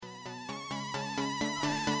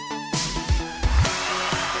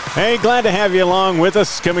Hey, glad to have you along with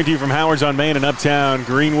us. Coming to you from Howard's on Main in Uptown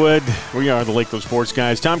Greenwood. We are the Lakelands Sports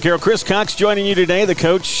Guys. Tom Carroll, Chris Cox joining you today. The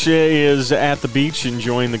coach is at the beach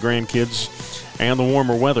enjoying the grandkids and the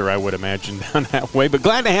warmer weather, I would imagine, down that way. But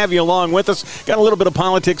glad to have you along with us. Got a little bit of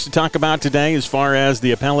politics to talk about today as far as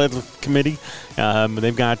the appellate committee.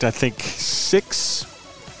 They've got, I think, 6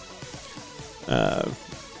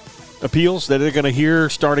 appeals that they're going to hear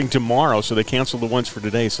starting tomorrow, so they canceled the ones for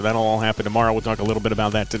today, so that'll all happen tomorrow. We'll talk a little bit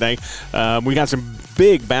about that today. We got some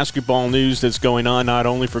big basketball news that's going on, not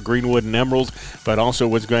only for Greenwood and Emerald, but also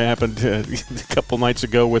what's going to happen a couple nights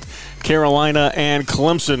ago with Carolina and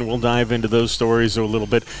Clemson. We'll dive into those stories a little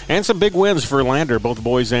bit, and some big wins for Lander. Both the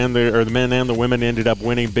boys and the men and the women ended up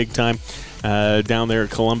winning big time down there at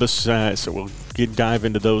Columbus, so we'll dive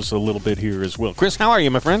into those a little bit here as well. Chris, how are you,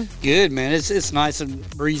 my friend? Good, man. It's nice and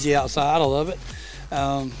breezy outside. I love it.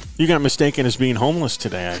 You got mistaken as being homeless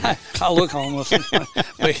today. I look homeless,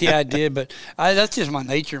 but yeah, I did. But that's just my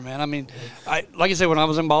nature, man. I mean, like I said, when I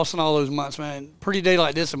was in Boston all those months, man, pretty day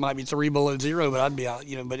like this, it might be 3 below zero, but I'd be out,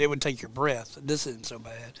 but it would take your breath. This isn't so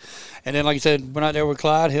bad. And then, like I said, went out there with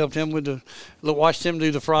Clyde, helped him watched him do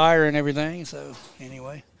the fryer and everything. So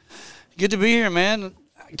anyway, good to be here, man.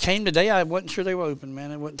 Came today. I wasn't sure they were open,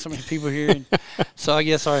 man. There wasn't so many people here. So I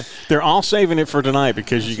guess they're all saving it for tonight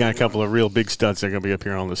because you got a couple of real big studs that are going to be up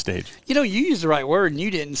here on the stage. You used the right word, and you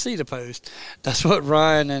didn't see the post. That's what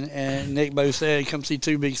Ryan and Nick both said. Come see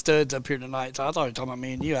 2 big studs up here tonight. So I thought they were talking about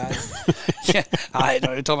me and you. I didn't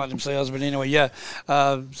know they were talking about themselves. But anyway, yeah.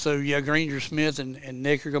 Granger Smith and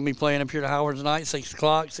Nick are going to be playing up here to Howard tonight, 6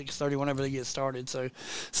 o'clock, 6:30, whenever they get started. So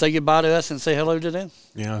say goodbye to us and say hello to them.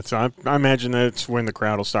 Yeah, so I imagine that's when the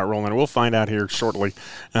crowd will start rolling. We'll find out here shortly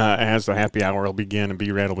as the happy hour will begin, and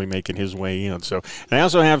B-Rad will be making his way in. So, and I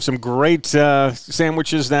also have some great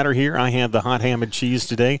sandwiches that are here. I had the hot ham and cheese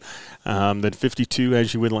today, that 52,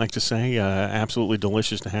 as you would like to say. Absolutely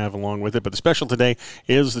delicious to have along with it. But the special today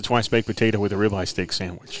is the twice-baked potato with a ribeye steak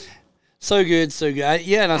sandwich. So good, so good.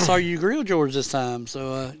 And I saw you grill George this time,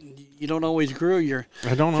 so you don't always grill your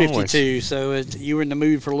 52, always. So you were in the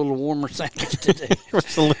mood for a little warmer sandwich today. It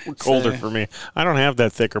was a little colder for me. I don't have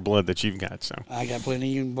that thicker blood that you've got. So I got plenty.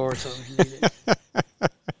 You can borrow some if you need it.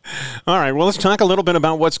 All right, well, let's talk a little bit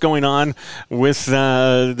about what's going on with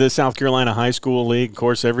the South Carolina High School League. Of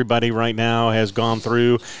course, everybody right now has gone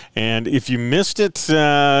through, and if you missed it,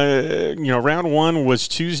 round 1 was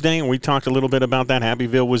Tuesday, and we talked a little bit about that.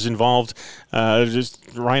 Abbeville was involved just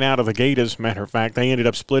right out of the gate, as a matter of fact. They ended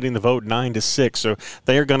up splitting the vote 9-6, so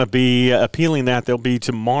they are going to be appealing that. They'll be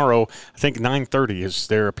tomorrow. I think 9:30 is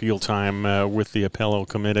their appeal time with the appellate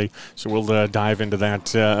committee, so we'll dive into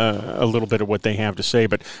that a little bit of what they have to say.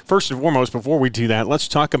 But first and foremost, before we do that, let's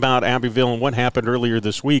talk about Abbeville and what happened earlier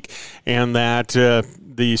this week, and that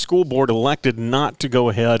the school board elected not to go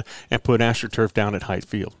ahead and put AstroTurf down at Hite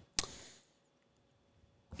Field.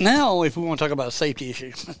 Now, if we want to talk about a safety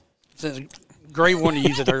issue, it's a great one to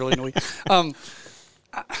use it early in the week.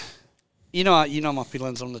 My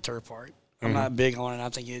feelings on the turf part. I'm not big on it. I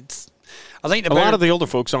think a lot of the older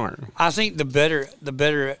folks aren't. I think the better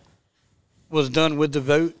it was done with the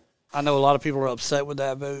vote. I know a lot of people are upset with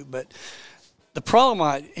that vote, but the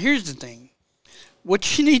problem, here's the thing.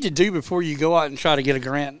 What you need to do before you go out and try to get a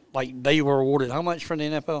grant, like they were awarded, how much from the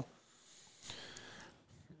NFL?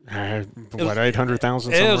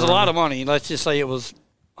 $800,000? It was a lot of money. Let's just say it was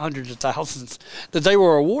hundreds of thousands that they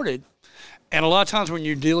were awarded. And a lot of times when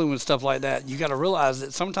you're dealing with stuff like that, you got to realize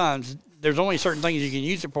that sometimes there's only certain things you can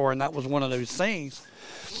use it for, and that was one of those things.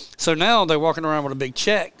 So now they're walking around with a big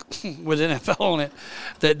check with NFL on it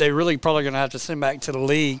that they really probably going to have to send back to the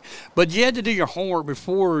league. But you had to do your homework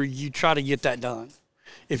before you try to get that done.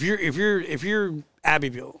 If you're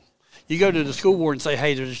Abbeville, you go to the school board and say,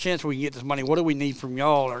 hey, there's a chance we can get this money. What do we need from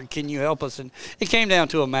y'all, or can you help us? And it came down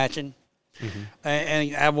to a matching. Mm-hmm.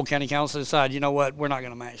 And Abbeville County Council decided, you know what, we're not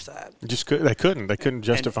going to match that. They couldn't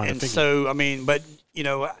justify the figure. So, I mean, but,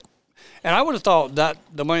 and I would have thought that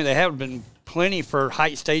the money they have been plenty for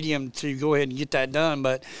Hite Stadium to go ahead and get that done.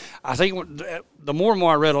 But I think the more and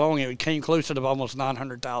more I read along, it came closer to almost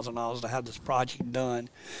 $900,000 to have this project done.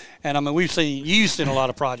 And, I mean, you've seen a lot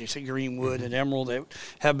of projects at Greenwood and Emerald that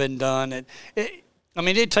have been done. And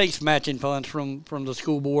it takes matching funds from the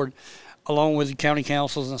school board along with the county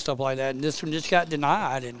councils and stuff like that. And this one just got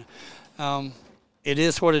denied. And it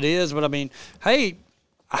is what it is. But, I mean, hey,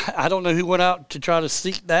 I don't know who went out to try to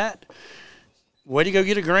seek that. Way to go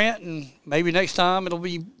get a grant, and maybe next time it'll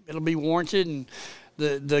be warranted, and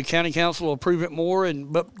the county council will approve it more.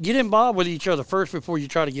 But get involved with each other first before you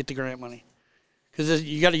try to get the grant money. because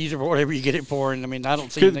you got to use it for whatever you get it for. And I mean, I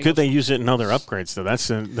don't see. Could they use it in other upgrades though? That's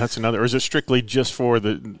another. Or is it strictly just for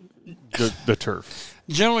the turf?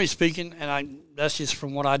 Generally speaking, and that's just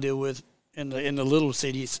from what I deal with in the little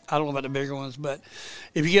cities. I don't know about the bigger ones, but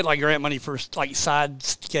if you get like grant money for like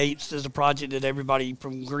sidescapes, there's a project that everybody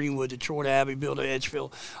from Greenwood to Troy to Abbeville to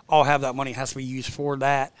Edgefield all have that money has to be used for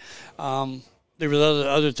that. There was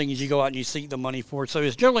other things you go out and you seek the money for. So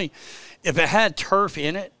it's generally, if it had turf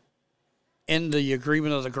in it, in the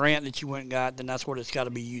agreement of the grant that you went and got, then that's what it's got to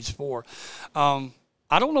be used for. I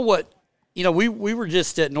don't know what, we were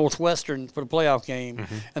just at Northwestern for the playoff game,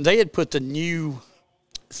 and they had put the new,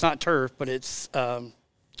 it's not turf, but it's not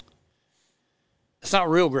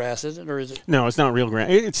real grass, is it, or is it? No, it's not real grass.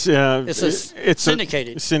 It's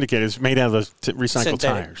syndicated. It's syndicated. It's made out of recycled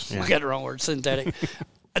synthetic. tires. Yeah. I got the wrong word, synthetic.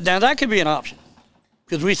 Now, that could be an option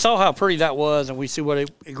because we saw how pretty that was, and we see what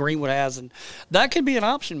Greenwood has, and that could be an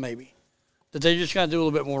option maybe that they just got to do a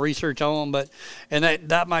little bit more research on. And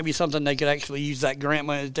that might be something they could actually use that grant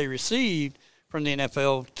money that they received from the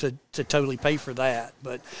NFL to totally pay for that.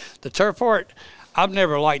 But the turf part, I've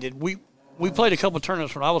never liked it. We played a couple of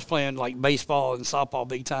tournaments when I was playing like baseball and softball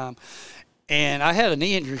big time, and I had a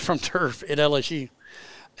knee injury from turf at LSU.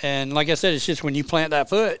 And like I said, it's just when you plant that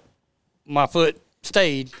foot, my foot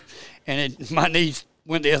stayed, and my knees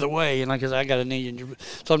went the other way, and like I said, I got a knee injury.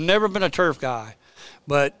 So I've never been a turf guy.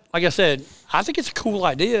 But like I said, I think it's a cool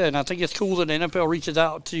idea, and I think it's cool that the NFL reaches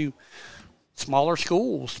out to smaller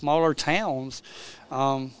schools, smaller towns,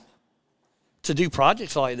 to do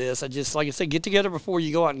projects like this. Like I said, get together before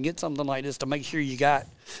you go out and get something like this to make sure you got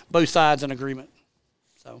both sides in agreement.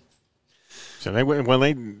 So they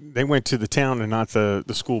went to the town and not the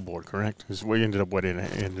school board, correct? Because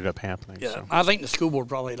ended up happening. Yeah, so. I think the school board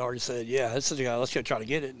probably had already said, yeah, let's go try to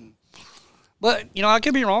get it. But, I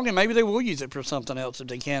could be wrong, and maybe they will use it for something else if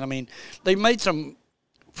they can. I mean, they've made some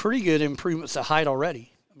pretty good improvements to height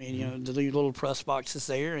already. I mean, the little press boxes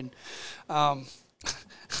there. And I'm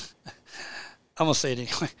going to say it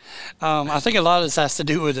anyway. I think a lot of this has to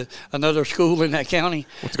do with another school in that county.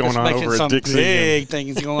 What's going on over at Dixie? Big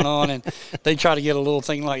things going on, and they try to get a little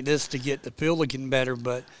thing like this to get the field looking better.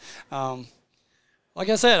 But like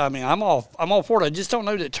I said, I mean, I'm all for it. I just don't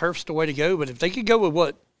know that turf's the way to go. But if they could go with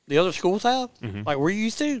what the other schools have, like we're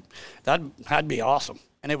used to, that'd be awesome.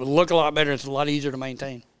 And it would look a lot better. It's a lot easier to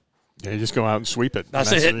maintain. Yeah, you just go out and sweep it.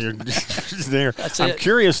 That's it. You're just there. I'm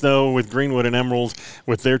curious, though, with Greenwood and Emerald,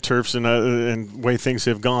 with their turfs and way things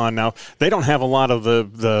have gone. Now, they don't have a lot of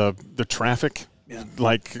the traffic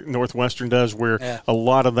like Northwestern does, where a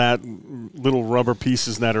lot of that little rubber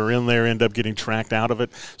pieces that are in there end up getting tracked out of it.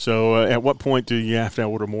 So at what point do you have to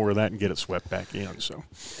order more of that and get it swept back in? So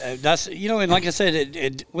that's and like I said,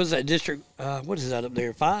 it was that district. What is that up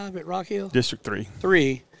there? 5 at Rock Hill. District 3.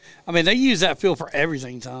 3. I mean, they use that field for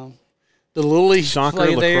everything, Tom. The Little League soccer,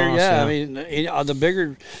 play lacrosse, there, I mean, the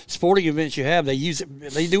bigger sporting events you have, they use it.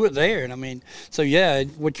 They do it there, and I mean, so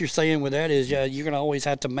what you're saying with that is, you're going to always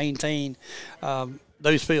have to maintain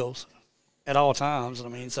those fields at all times.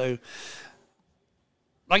 And I mean, so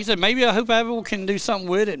like I said, maybe I hope Abbeville can do something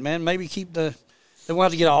with it, man. Maybe keep they won't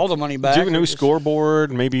have to get all the money back. Do a new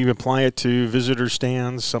scoreboard, maybe apply it to visitor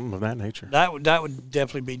stands, something of that nature. That would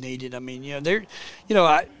definitely be needed. I mean,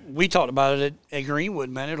 we talked about it at Greenwood,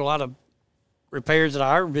 man. There's a lot of repairs that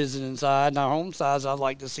our visiting side and our home sides I'd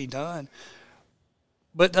like to see done.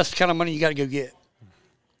 But that's the kind of money you got to go get.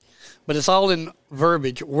 But it's all in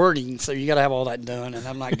wording, so you got to have all that done, and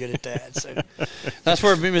I'm not good at that. So that's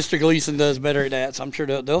where Mr. Gleason does better at that. So I'm sure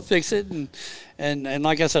they'll fix it. And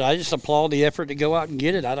like I said, I just applaud the effort to go out and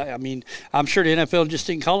get it. I mean, I'm sure the NFL just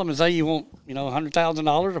didn't call them and say you want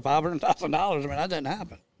 $100,000 or $500,000. I mean, that doesn't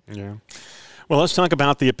happen. Yeah. Well, let's talk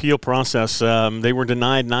about the appeal process. They were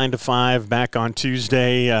denied 9-5 back on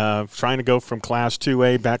Tuesday, trying to go from Class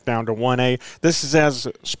 2A back down to 1A. This is as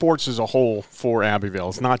sports as a whole for Abbeville.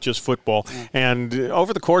 It's not just football. Yeah. And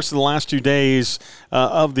over the course of the last 2 days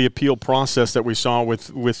of the appeal process that we saw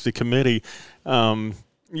with the committee,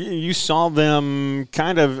 you saw them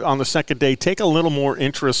kind of on the second day take a little more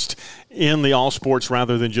interest in the all sports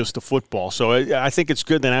rather than just the football. So I think it's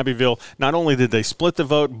good that Abbeville, not only did they split the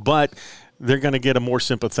vote, but they're going to get a more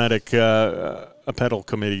sympathetic appellate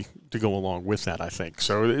committee to go along with that, I think.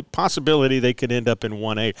 So possibility they could end up in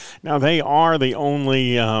 1A. Now, they are the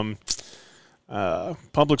only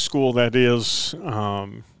public school that is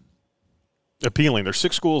appealing. There's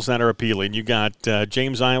 6 schools that are appealing. You got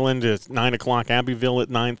James Island at 9 o'clock, Abbeville at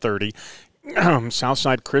 9:30.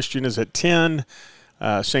 Southside Christian is at 10.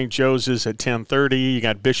 St. Joseph's at 10:30. You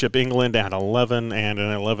got Bishop England at 11, and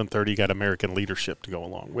at 11:30 you got American Leadership to go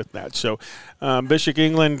along with that. So Bishop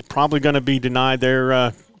England probably going to be denied.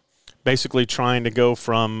 They're basically trying to go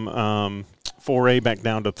from 4A back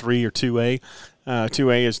down to 3 or 2A.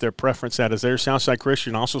 2A is their preference. That is there. Southside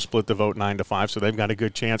Christian also split the vote 9-5, so they've got a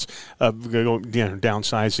good chance of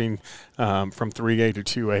downsizing from 3A to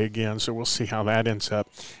 2A again. So we'll see how that ends up.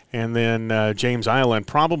 And then James Island,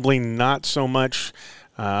 probably not so much.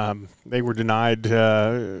 They were denied.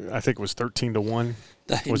 I think it was 13-1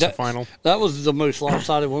 was the final. That was the most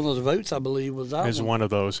lopsided one of the votes, I believe, was that is one of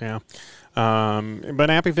those, yeah. But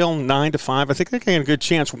Abbeville 9-5. I think they got a good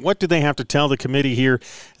chance. What do they have to tell the committee here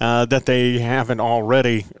that they haven't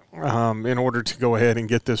already in order to go ahead and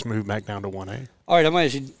get this moved back down to 1A? All right, I'm going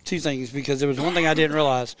to ask you two things because there was one thing I didn't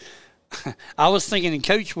realize. I was thinking the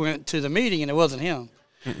coach went to the meeting and it wasn't him.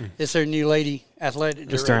 It's their new lady athletic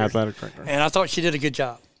director. It's their athletic director. And I thought she did a good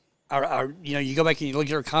job. You go back and you look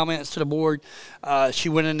at her comments to the board. She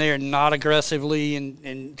went in there not aggressively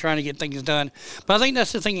and trying to get things done. But I think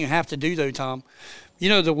that's the thing you have to do, though, Tom. You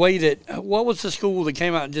know, the way that what was the school that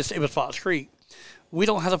came out and it was Fox Creek. We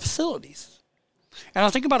don't have the facilities. And I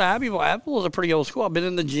think about Abbeville. Abbeville is a pretty old school. I've been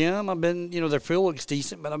in the gym. I've been, their field looks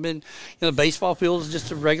decent, but I've been, the baseball field is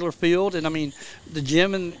just a regular field. And, the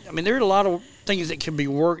gym, there are a lot of things that can be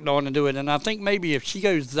worked on to do it. And I think maybe if she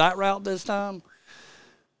goes that route this time,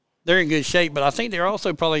 they're in good shape, but I think they're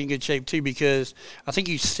also probably in good shape too because I think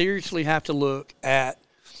you seriously have to look at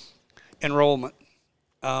enrollment,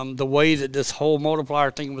 the way that this whole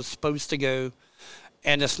multiplier thing was supposed to go,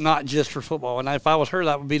 and it's not just for football. And if I was her,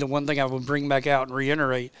 that would be the one thing I would bring back out and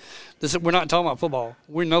reiterate. We're not talking about football.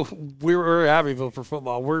 We're Abbeville for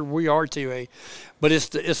football. We are 2A, but it's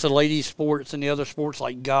the ladies' sports and the other sports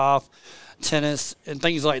like golf, tennis, and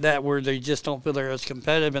things like that where they just don't feel they're as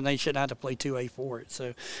competitive and they shouldn't have to play 2A for it.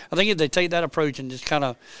 So I think if they take that approach and just kind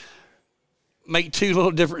of make two little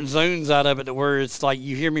different zones out of it to where it's like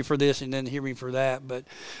you hear me for this and then hear me for that. But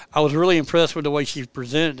I was really impressed with the way she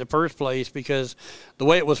presented in the first place because the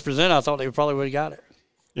way it was presented, I thought they probably would have got it.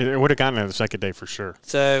 It would have gotten it the second day for sure.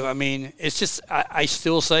 So, it's just I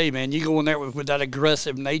still say, man, you go in there with that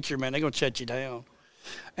aggressive nature, man, they're going to shut you down.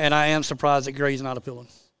 And I am surprised that Gray's not appealing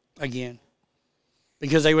again.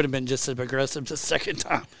 Because they would have been just as aggressive the second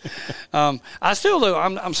time. I still, though,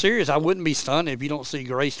 I'm serious. I wouldn't be stunned if you don't see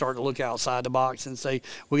Gray start to look outside the box and say,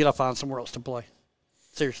 we got to find somewhere else to play.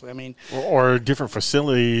 Seriously, Or different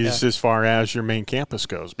facilities as far as your main campus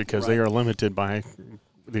goes because they are limited by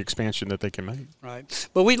the expansion that they can make. Right.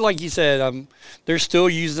 But like you said, they're still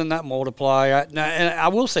using that multiplier. And I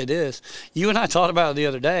will say this. You and I talked about it the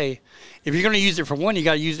other day. If you're going to use it for one, you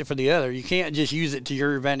got to use it for the other. You can't just use it to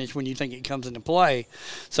your advantage when you think it comes into play.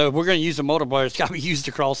 So if we're going to use the multiplier, it's got to be used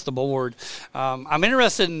across the board. I'm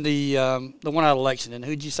interested in the one out of Lexington.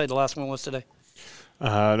 Who did you say the last one was today?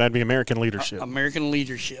 That'd be American Leadership. American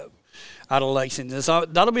Leadership out of Lexington. So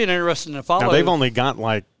that'll be an interesting to follow. Now, they've only got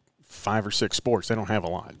 5 or 6 sports. They don't have a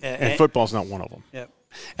lot. And football's not one of them. Yep.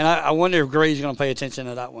 And I wonder if Gray's going to pay attention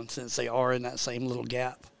to that one since they are in that same little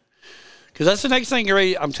gap. Because that's the next thing,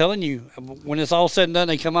 Gray. I'm telling you, when it's all said and done,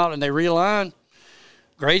 they come out and they realign,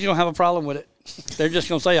 Gray's going to have a problem with it. They're just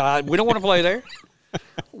going to say, we don't want to play there.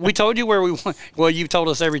 We told you where we want. Well, you've told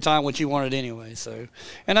us every time what you wanted anyway. So,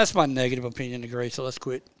 and that's my negative opinion of Gray, so let's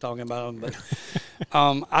quit talking about them. But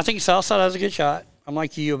I think Southside has a good shot. I'm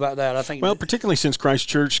like you about that. I think. Well, particularly since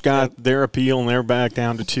Christchurch got their appeal and they're back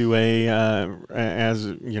down to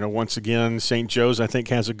 2A. Once again, St. Joe's I think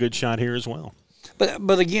has a good shot here as well.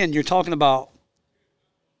 But again, you're talking about.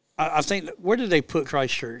 I think where did they put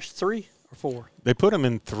Christchurch? 3 or 4? They put them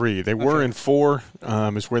in 3. They were in 4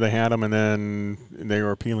 is where they had them, and then they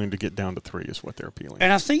were appealing to get down to 3 is what they're appealing.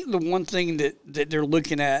 And I think the one thing that they're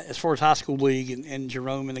looking at as far as high school league and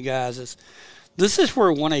Jerome and the guys is this is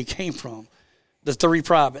where 1A came from. The 3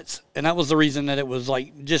 privates, and that was the reason that it was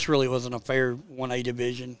just really wasn't a fair 1A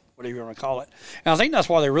division, whatever you want to call it. And I think that's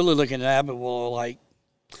why they're really looking at Abbeville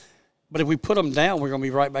but if we put them down, we're going to be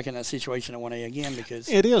right back in that situation at 1A again because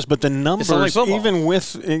it is. But the numbers, even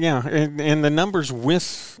with and the numbers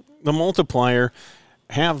with the multiplier,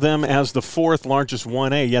 have them as the 4th largest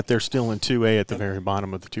 1A. Yet they're still in 2A at the very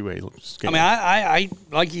bottom of the 2A scale. I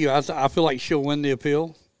like you. I feel like she'll win the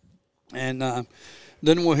appeal, and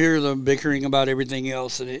then we'll hear them bickering about everything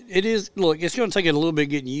else. And it is. Look, it's going to take it a little bit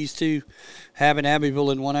getting used to having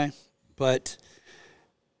Abbeville in 1A, but.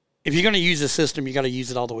 If you're going to use the system, you got to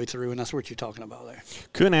use it all the way through, and that's what you're talking about there.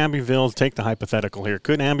 Could Abbeville take the hypothetical here?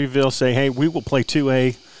 Could Abbeville say, "Hey, we will play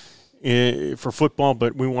 2A for football,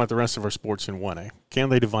 but we want the rest of our sports in 1A"? Can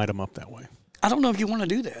they divide them up that way? I don't know if you want to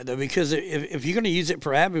do that, though, because if you're going to use it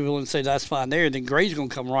for Abbeville and say that's fine there, then Gray's going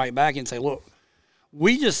to come right back and say, look,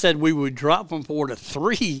 we just said we would drop from 4 to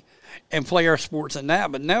 3 and play our sports in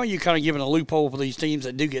that, but now you're kind of giving a loophole for these teams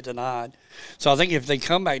that do get denied. So I think if they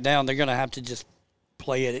come back down, they're going to have to just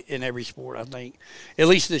play it in every sport, I think, at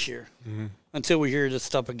least this year, until we hear this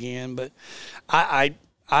stuff again. But I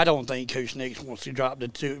don't think Coach Nix wants to drop to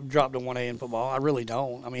 1A in football. I really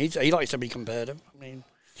don't. I mean, he likes to be competitive. I mean,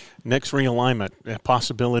 next realignment, a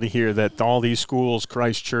possibility here that all these schools,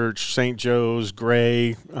 Christ Church, St. Joe's,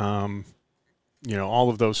 Gray, all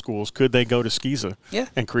of those schools, could they go to SCISA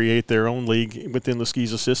and create their own league within the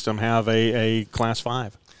SCISA system, have a Class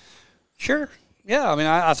 5? Sure. Yeah, I mean,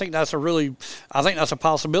 I think that's a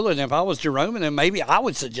possibility. And if I was Jerome, then maybe I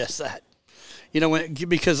would suggest that.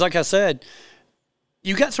 Because like I said,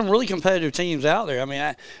 you got some really competitive teams out there. I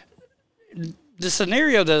mean, the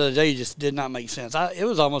scenario the other day just did not make sense. It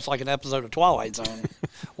was almost like an episode of Twilight Zone.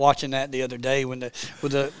 Watching that the other day he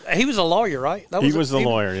was a lawyer, right? He was the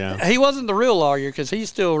lawyer, yeah. He wasn't the real lawyer because he's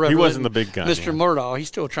still he wasn't the big guy, Mr. Murdaugh. He's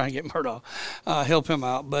still trying to get Murdaugh help him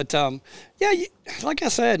out. But like I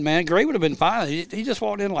said, man, Gray would have been fine. He just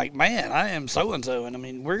walked in like, man, I am so and so, and I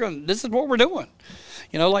mean, this is what we're doing.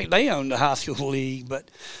 Like they own the high school league, but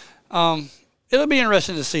it'll be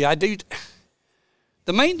interesting to see.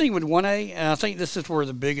 The main thing with 1A, and I think this is where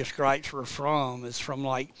the biggest gripes were from, is from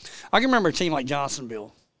I can remember a team like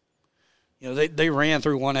Johnsonville. They ran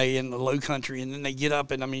through 1A in the low country, and then they get up,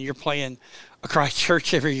 and, I mean, you're playing a Christ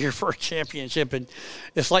Church every year for a championship. And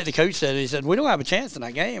it's like the coach said. He said, we don't have a chance in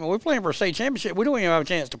that game. We're playing for a state championship. We don't even have a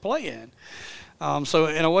chance to play in. So,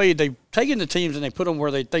 in a way, they've taken the teams and they put them where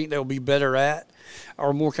they think they'll be better at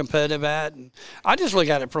or more competitive at. And I just look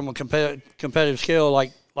at it from a competitive scale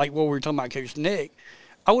like what we were talking about, Coach Nick.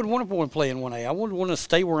 I wouldn't want to play in 1A. I would want to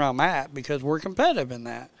stay where I'm at because we're competitive in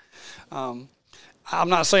that. I'm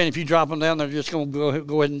not saying if you drop them down, they're just going to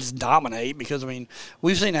go ahead and just dominate because, I mean,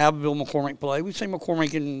 we've seen Abbeville McCormick play. We've seen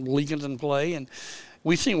McCormick and Lakelands play, and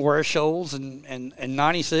we've seen Ware Shoals and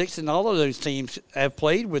 96, and all of those teams have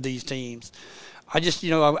played with these teams. I just,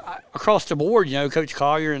 across the board, Coach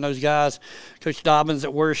Collier and those guys, Coach Dobbins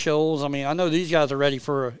at Ware Shoals, I mean, I know these guys are ready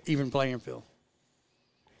for an even playing field.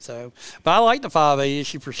 So, but I like the 5A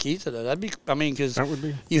issue for SCISA, though. Because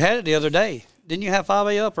you had it the other day. Didn't you have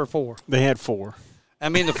 5A up or 4? They had 4. I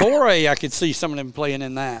mean, the 4A, I could see some of them playing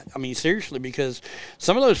in that. I mean, seriously, because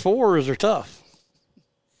some of those 4s are tough.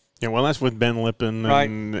 Yeah, well, that's with Ben Lippin right.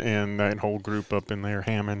 and that whole group up in there,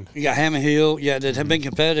 Hammond. You got Hammond Hill, that have been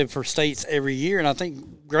competitive for states every year, and I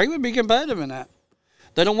think Gray would be competitive in that.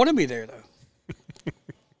 They don't want to be there, though.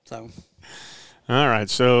 So. All right,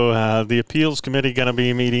 so the appeals committee going to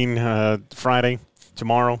be meeting Friday,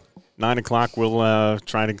 tomorrow, 9 o'clock. We'll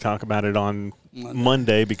try to talk about it on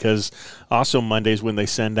Monday because also Monday is when they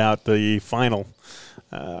send out the final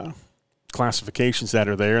classifications that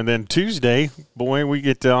are there. And then Tuesday, boy, we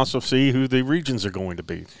get to also see who the regions are going to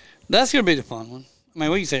be. That's going to be the fun one. I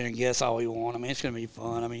mean, we can sit and guess all we want. I mean, it's going to be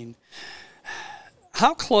fun. I mean,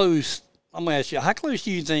 I'm going to ask you, how close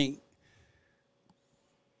do you think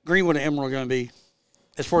Greenwood and Emerald are going to be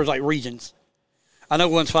as far as like regions? I know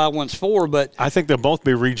one's 5, one's 4, but I think they'll both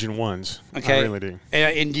be Region 1s. Okay. I really do.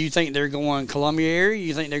 And do you think they're going Columbia area?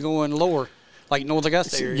 You think they're going lower, like North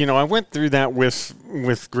Augusta area? I went through that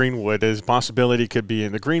with Greenwood as possibility. Could be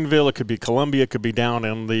in the Greenville, it could be Columbia, it could be down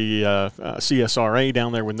in the CSRA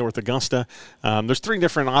down there with North Augusta. There's 3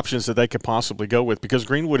 different options that they could possibly go with because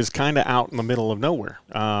Greenwood is kind of out in the middle of nowhere.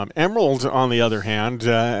 Emerald, on the other hand,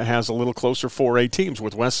 has a little closer 4A teams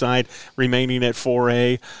with Westside remaining at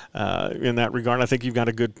 4A. In that regard, I think you've got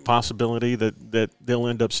a good possibility that they'll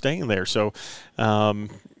end up staying there. So,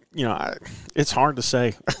 it's hard to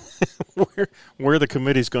say where the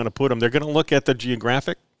committee's going to put them. They're going to look at the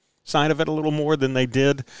geographic side of it a little more than they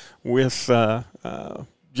did with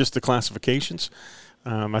just the classifications.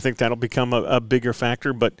 I think that'll become a bigger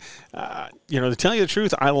factor. But, to tell you the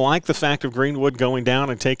truth, I like the fact of Greenwood going down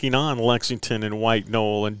and taking on Lexington and White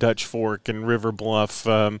Knoll and Dutch Fork and River Bluff,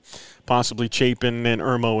 possibly Chapin and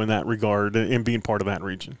Irmo in that regard and being part of that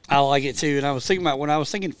region. I like it, too. And I was thinking about when I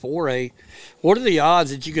was thinking 4A, what are the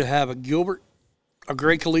odds that you could have a Gilbert, a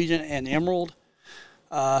Gray Collegiate, and Emerald?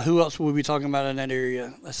 Who else would we be talking about in that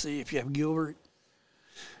area? Let's see if you have Gilbert.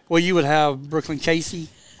 Well, you would have Brooklyn Casey.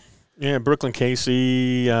 Yeah, Brooklyn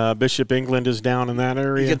Casey, Bishop England is down in that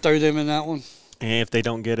area. You could throw them in that one. And if they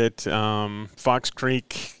don't get it, Fox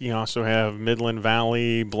Creek, you also have Midland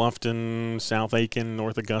Valley, Bluffton, South Aiken,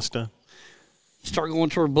 North Augusta. start going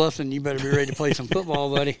toward Bluffton, you better be ready to play some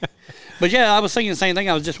football, buddy. But, yeah, I was thinking the same thing.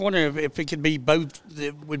 I was just wondering if it could be both.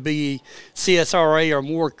 It would be CSRA or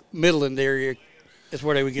more Midland area is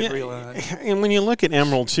where they would get realigned. And when you look at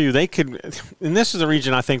Emerald, too, they could – and this is the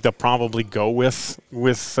region I think they'll probably go with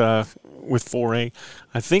 4A.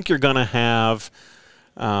 I think you're going to have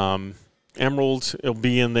Emerald. It'll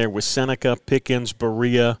be in there with Seneca, Pickens,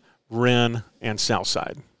 Berea, Wren, and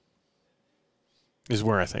Southside is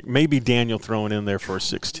where I think. Maybe Daniel throwing in there for a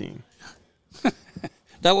 16.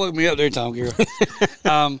 That woke me up there, Tom Giro.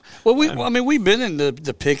 We've been in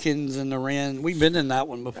the Pickens and the Wren. We've been in that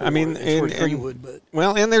one before. I mean, Greenwood, but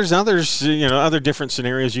and there's others, other different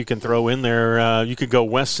scenarios you can throw in there. You could go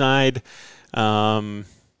West Side,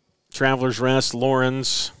 Travelers Rest,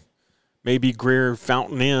 Lawrence, maybe Greer,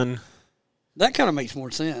 Fountain Inn. That kind of makes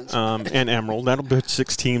more sense. And Emerald. That'll be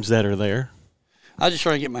 6 teams that are there. I was just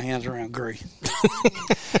trying to get my hands around Gray.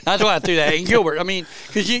 That's why I threw that. And Gilbert, I mean,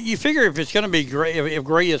 because you figure if it's going to be Gray, if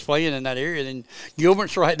Gray is playing in that area, then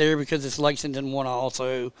Gilbert's right there because it's Lexington one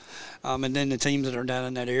also, and then the teams that are down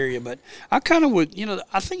in that area. But I kind of would,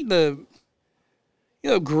 I think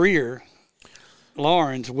Greer,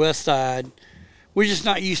 Lawrence, West Side, we're just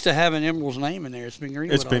not used to having Emerald's name in there. It's been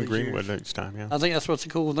Greenwood. It's been Greenwood each time, yeah. I think that's what's the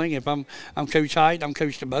cool thing. If I'm Coach Height, I'm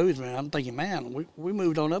Coach DeBose, man. I'm thinking, man, we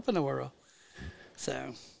moved on up in the world.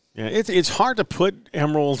 So yeah, it's hard to put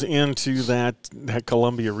Emerald into that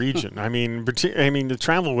Columbia region. I mean, the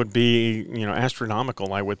travel would be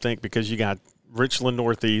astronomical, I would think, because you got Richland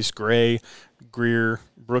Northeast, Gray, Greer,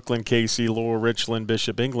 Brooklyn, Casey, Lower Richland,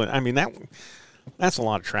 Bishop, England. I mean that's a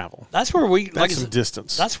lot of travel. That's where that's some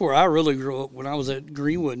distance. That's where I really grew up when I was at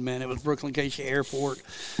Greenwood, man. It was Brooklyn, Casey Airport,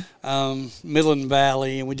 Midland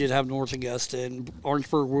Valley, and we did have North Augusta and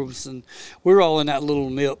Orangeburg, Wilson. We were all in that little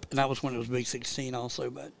nip, and that was when it was Big 16 also.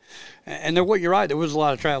 But you're right, there was a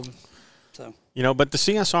lot of traveling. So but the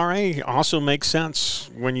CSRA also makes sense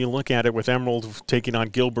when you look at it with Emerald taking on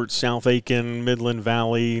Gilbert, South Aiken, Midland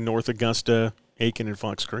Valley, North Augusta, Aiken, and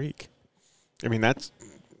Fox Creek. I mean that's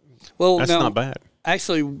not bad.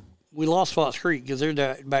 Actually, we lost Fox Creek because they're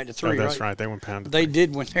back to 3. That's right. They went pound to 3. They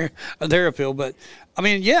did win their appeal, but I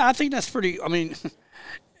mean, yeah, I think that's pretty. I mean,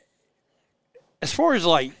 as far as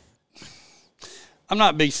I'm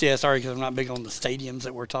not big CSR because I'm not big on the stadiums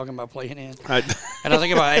that we're talking about playing in. Right. And I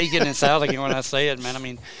think about Aiken and South Aiken when I say it, man. I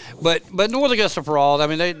mean, but North Augusta for all. I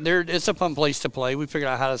mean, it's a fun place to play. We figured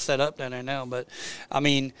out how to set up down there now, but I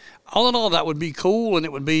mean, all in all, that would be cool, and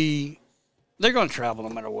it would be. They're going to travel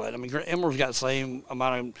no matter what. I mean, Emerald's got the same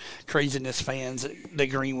amount of craziness fans that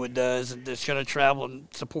Greenwood does, and it's going to travel and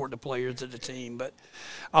support the players of the team. But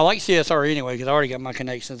I like CSR anyway because I already got my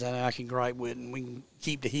connections that I can gripe with, and we can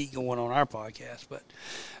keep the heat going on our podcast. But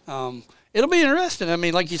it'll be interesting. I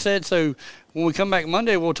mean, like you said, so when we come back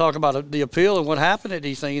Monday, we'll talk about the appeal and what happened at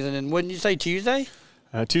these things. And then wouldn't you say Tuesday?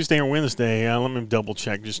 Tuesday or Wednesday. Let me double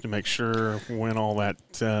check just to make sure when all that.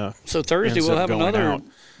 So Thursday we'll have another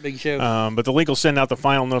big show. But the league will send out the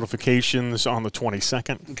final notifications on the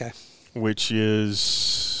 22nd. Okay. Which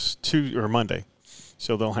is Monday.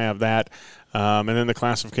 So they'll have that, and then the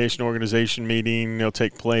classification organization meeting will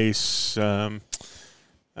take place. Region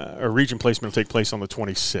placement will take place on the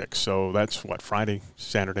 26th. So that's Friday,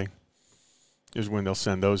 Saturday. Is when they'll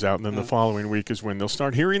send those out, and then the following week is when they'll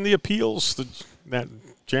start hearing the appeals, that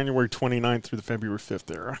January 29th through the February 5th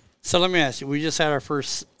era. So let me ask you, we just had our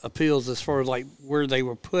first appeals as far as where they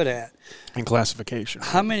were put at. In classification.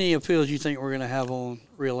 How many appeals do you think we're going to have on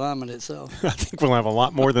realignment itself? I think we'll have a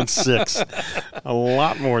lot more than 6. A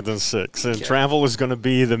lot more than 6. And travel is going to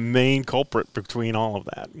be the main culprit between all of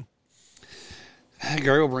that.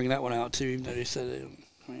 Gary will bring that one out, too, even though he said it.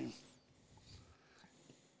 I mean,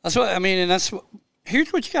 that's what I mean, and that's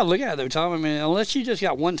here's what you got to look at, though, Tom. I mean, unless you just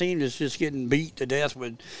got one team that's just getting beat to death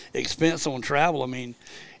with expense on travel, I mean,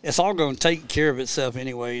 it's all going to take care of itself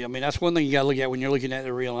anyway. I mean, that's one thing you got to look at when you're looking at the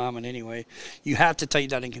realignment anyway. You have to take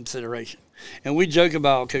that in consideration. And we joke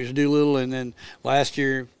about Coach Doolittle, and then last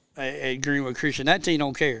year at Greenwood Christian, that team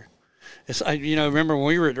don't care. It's remember when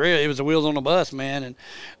we were at Red, it was the wheels on the bus, man, and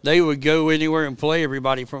they would go anywhere and play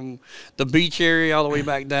everybody from the beach area all the way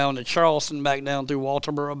back down to Charleston, back down through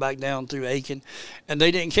Walterboro, back down through Aiken, and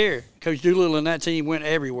they didn't care. Coach Doolittle and that team went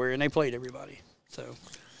everywhere, and they played everybody. So,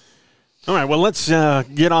 all right, well, let's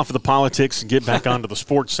get off of the politics and get back onto the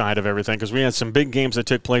sports side of everything because we had some big games that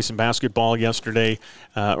took place in basketball yesterday,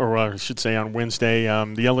 or I should say on Wednesday.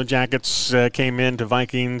 The Yellow Jackets came into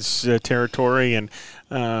Vikings territory and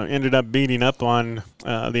ended up beating up on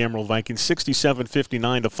the Emerald Vikings,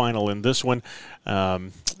 67-59 to final in this one.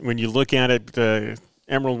 When you look at it,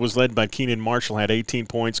 Emerald was led by Keenan Marshall, had 18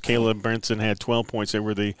 points. Caleb Benson had 12 points. They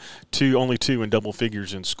were the only two in double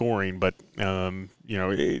figures in scoring. But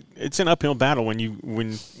it's an uphill battle when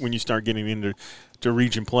you start getting into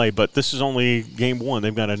region play. But this is only game one.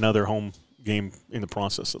 They've got another home game in the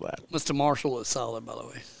process of that. Mr. Marshall is solid, by the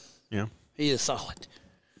way. Yeah, he is solid.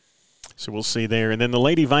 So we'll see there. And then the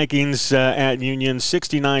Lady Vikings at Union,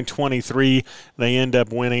 69-23. They end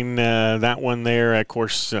up winning that one there. Of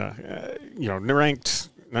course, ranked.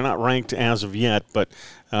 They're not ranked as of yet, but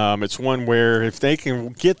it's one where if they can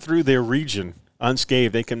get through their region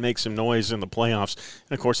unscathed, they can make some noise in the playoffs.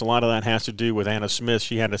 And, of course, a lot of that has to do with Anna Smith.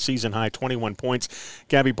 She had a season-high 21 points.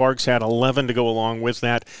 Gabby Barks had 11 to go along with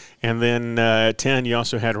that. And then at 10, you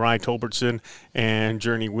also had Rye Tolbertson and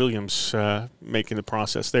Journey Williams making the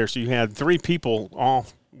process there. So you had three people all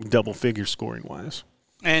double figures scoring-wise.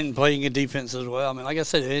 And playing good defense as well. I mean, like I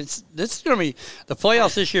said, this is going to be – the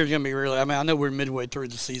playoffs this year is going to be really – I mean, I know we're midway through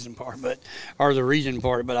the season part, or the region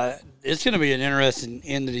part, but it's going to be an interesting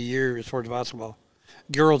end of the year as far as basketball,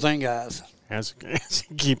 girls and guys. As it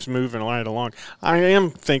keeps moving right along. I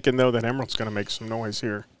am thinking, though, that Emerald's going to make some noise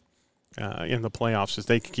here in the playoffs as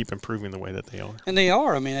they can keep improving the way that they are. And they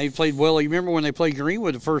are. I mean, they played well. You remember when they played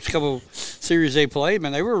Greenwood the first couple of series they played?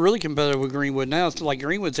 Man, they were really competitive with Greenwood. Now it's like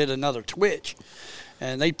Greenwood's hit another twitch.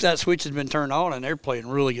 And that switch has been turned on, and they're playing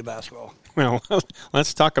really good basketball. Well,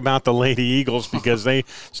 let's talk about the Lady Eagles because they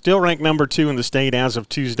still rank number 2 in the state as of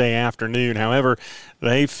Tuesday afternoon. However,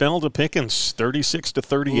 they fell to Pickens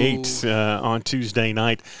 36-38 on Tuesday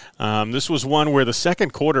night. This was one where the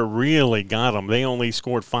second quarter really got them. They only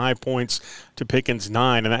scored 5 points to Pickens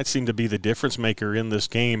 9, and that seemed to be the difference maker in this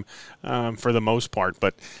game for the most part.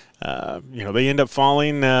 But they end up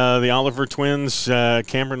falling. The Oliver twins,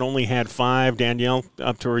 Cameron only had 5. Danielle,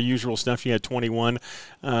 up to her usual stuff, she had 21.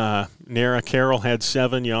 Nara Carroll had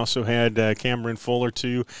 7. You also had Cameron Fuller,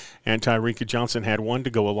 2. And Tyreka Johnson had 1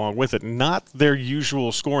 to go along with it. Not their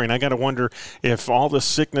usual scoring. I got to wonder if all the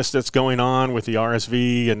sickness that's going on with the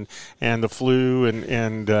RSV and the flu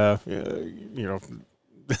and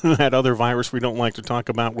that other virus we don't like to talk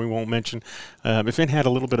about, we won't mention, if it had a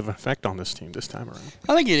little bit of an effect on this team this time around.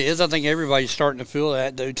 I think it is. I think everybody's starting to feel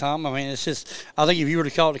that, though, Tom. I mean, it's just, I think if you were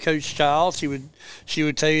to call it to Coach Childs, she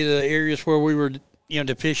would tell you the areas where we were,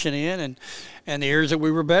 deficient in and the areas that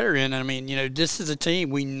we were better in. I mean, this is a team,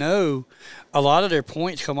 we know a lot of their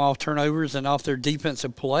points come off turnovers and off their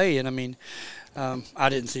defensive play. And, I mean, I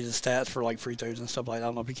didn't see the stats for, like, free throws and stuff like that. I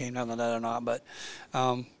don't know if he came down to that or not. But,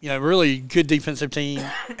 really good defensive team,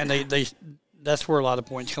 and they that's where a lot of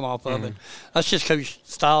points come off of it. That's just Coach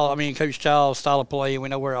Child's style of play, and we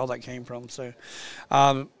know where all that came from. So,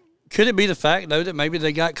 could it be the fact, though, that maybe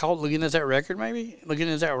they got caught looking at that record, looking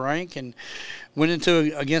at that rank, and went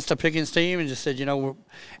against a Pickens team and just said,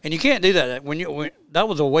 and you can't do that. That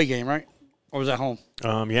was a away game, right? Or was that home?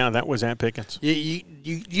 Yeah, that was at Pickens.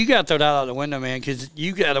 You got to throw that out the window, man, because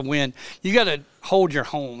you got to win. You got to hold your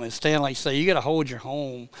home, as Stanley say. You got to hold your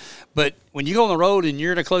home. But when you go on the road and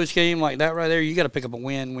you're in a close game like that right there, you got to pick up a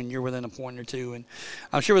win when you're within a point or two. And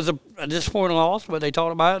I'm sure it was a disappointing loss, but they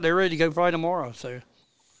talked about it. They're ready to go Friday tomorrow. So.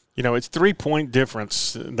 It's 3-point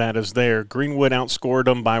difference that is there. Greenwood outscored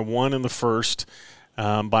them by 1 in the first,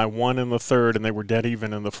 by 1 in the third, and they were dead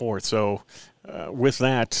even in the fourth. So with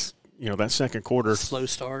that, that second quarter. Slow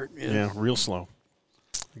start. Yeah, real slow.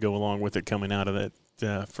 Go along with it coming out of that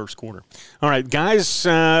first quarter. All right, guys,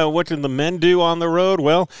 what did the men do on the road?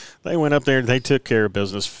 Well, they went up there and they took care of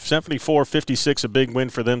business. 74-56, a big win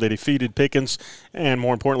for them. They defeated Pickens and,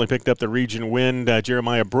 more importantly, picked up the region win.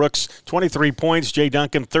 Jeremiah Brooks, 23 points. Jay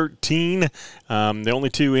Duncan, 13. The only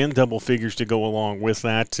 2 in double figures to go along with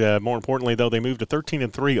that. More importantly, though, they moved to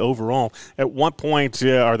 13-3 overall. At what point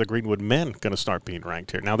are the Greenwood men going to start being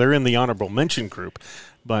ranked here? Now, they're in the honorable mention group,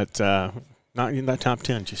 but not in that top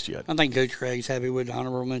 10 just yet. I think Coach Craig's happy with the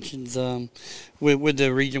honorable mentions with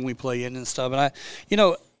the region we play in and stuff.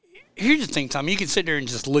 And here's the thing, Tom. You can sit there and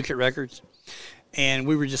just look at records. And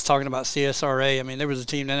we were just talking about CSRA. I mean, there was a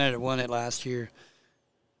team down there that won it last year.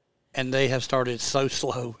 And they have started so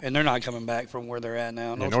slow, and they're not coming back from where they're at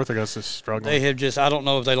now. Yeah, North Augusta's struggling. They have I don't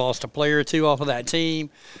know if they lost a player or two off of that team,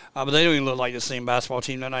 but they don't even look like the same basketball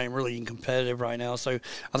team. They're not even really competitive right now. So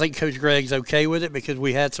I think Coach Gregg's okay with it because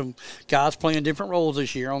we had some guys playing different roles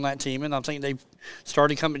this year on that team, and I think they've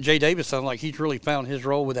started coming. Jay Davis sounds like he's really found his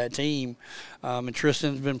role with that team, and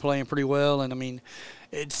Tristan's been playing pretty well. And, I mean,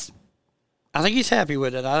 I think he's happy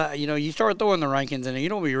with it. You start throwing the rankings in, and you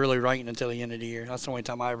don't be really ranking until the end of the year. That's the only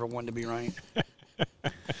time I ever wanted to be ranked.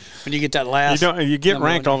 When you get that last, you get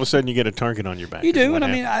ranked, all of a sudden you get a target on your back. You do, and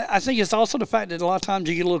I think it's also the fact that a lot of times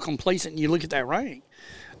you get a little complacent and you look at that rank.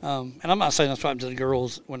 And I'm not saying that's what happened to the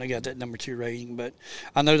girls when they got that number 2 rating, but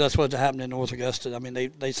I know that's what happened in North Augusta. I mean,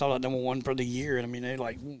 they saw that number 1 for the year, and I mean, they're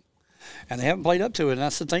like, and they haven't played up to it. And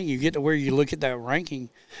that's the thing. You get to where you look at that ranking,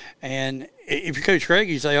 and if you're Coach Craig,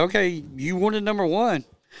 you say, okay, you wanted number 1.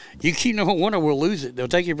 You keep number 1 or we'll lose it. They'll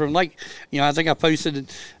take it from, like, I think I posted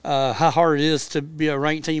how hard it is to be a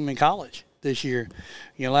ranked team in college this year.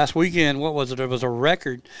 Last weekend, what was it? It was a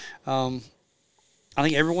record. I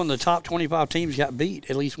think every one of the top 25 teams got beat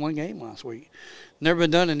at least one game last week. Never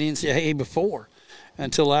been done in the NCAA before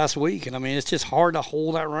until last week. And, I mean, it's just hard to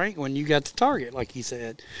hold that rank when you got the target, like you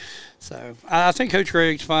said. So I think Coach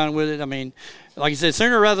Craig's fine with it. I mean, like I said,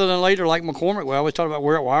 sooner rather than later, like McCormick, we always talk about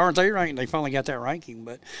why aren't they ranked? They finally got that ranking.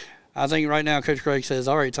 But I think right now Coach Craig says,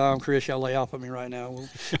 all right, Tom, Chris, y'all lay off of me right now.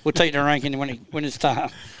 We'll take the ranking when it's time.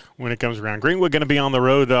 When it comes around. Greenwood going to be on the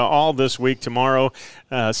road all this week. Tomorrow,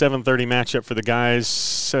 7:30 matchup for the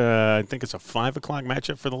guys. I think it's a 5 o'clock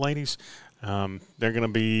matchup for the ladies. They're going to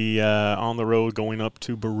be on the road going up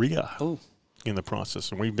to Berea in the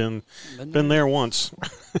process. And we've been there once.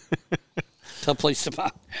 Tough place to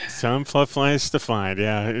find. Some tough place to find,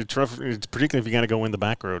 yeah. It's rough, particularly if you got to go in the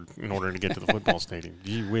back road in order to get to the football stadium.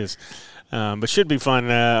 Gee whiz. But should be fun.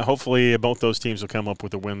 Hopefully both those teams will come up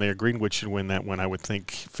with a win there. Greenwood should win that one, I would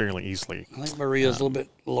think, fairly easily. I think Maria's a little bit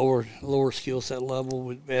lower skill set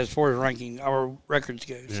level as far as ranking our records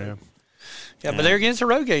go. So. Yeah, but they're against a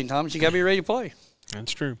road game, Thomas. You got to be ready to play.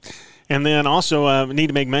 That's true. And then also need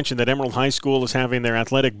to make mention that Emerald High School is having their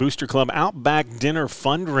Athletic Booster Club Outback Dinner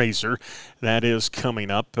fundraiser. That is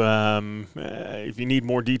coming up. If you need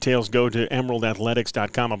more details, go to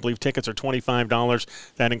emeraldathletics.com. I believe tickets are $25.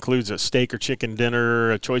 That includes a steak or chicken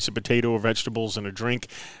dinner, a choice of potato or vegetables, and a drink.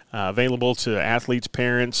 Available to athletes,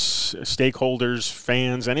 parents, stakeholders,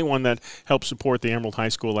 fans, anyone that helps support the Emerald High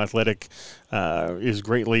School Athletic is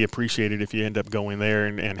greatly appreciated if you end up going there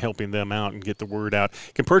and helping them out and get the word out.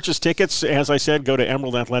 You can purchase tickets, as I said, go to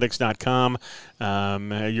emeraldathletics.com.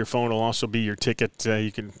 Your phone will also be your ticket.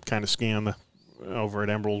 You can kind of scan over at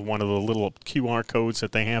Emerald, one of the little QR codes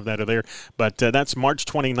that they have that are there. But that's March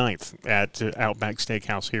 29th at Outback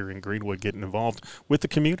Steakhouse here in Greenwood, getting involved with the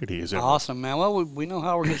community. Awesome, man. Well, we know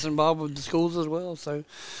how we're getting involved with the schools as well, so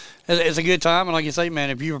it's a good time. And like you say, man,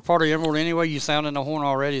 if you're a part of Emerald anyway, you sounding the horn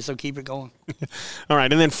already, so keep it going. All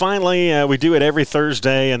right, and then finally, we do it every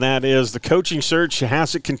Thursday, and that is the coaching search.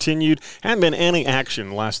 Has it continued? Hadn't been any action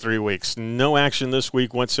the last 3 weeks. No action this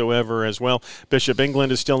week whatsoever as well. Bishop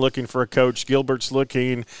England is still looking for a coach. Gilbert's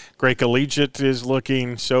looking. Great Collegiate is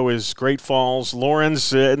looking. So is Great Falls.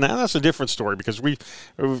 Lawrence, now that's a different story because we'll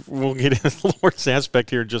get into the Lawrence aspect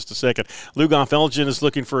here in just a second. Lugoff Elgin is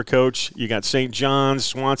looking for a coach. You got St. John's,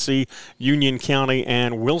 Swansea, Union County,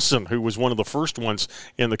 and Wilson, who was one of the first ones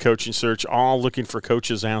in the coaching search, all looking for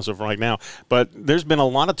coaches as of right now. But there's been a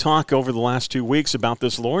lot of talk over the last 2 weeks about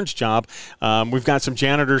this Lawrence job. We've got some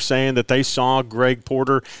janitors saying that they saw Greg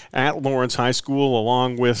Porter at Lawrence High School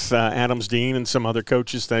along with Adams Dean and some other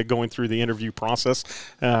coaches that going through the interview process.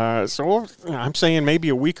 So I'm saying maybe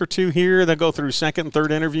a week or two here. They'll go through second and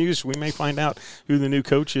third interviews. We may find out who the new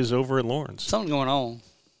coach is over at Lawrence. Something's going on.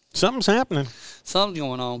 Something's happening. Something's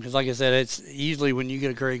going on because, like I said, it's usually when you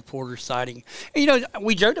get a Greg Porter sighting. And,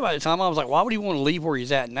 we joked about it at the time. I was like, why would he want to leave where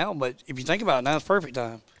he's at now? But if you think about it, now's perfect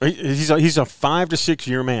time. He's a 5 to 6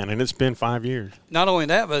 year man, and it's been 5 years. Not only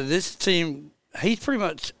that, but this team, he's pretty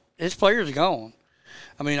much – his players are gone.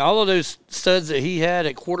 I mean, all of those studs that he had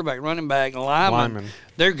at quarterback, running back, and lineman,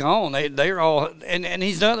 they're gone. They're all and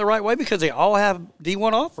he's done it the right way because they all have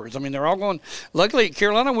D1 offers. I mean, they're all going. Luckily, at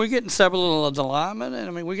Carolina, we're getting several of the linemen, and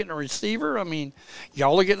I mean, we're getting a receiver. I mean,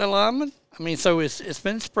 y'all are getting a lineman. I mean, so it's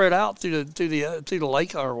been spread out through the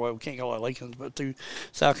lake, or well, we can't call it Lakelands, but through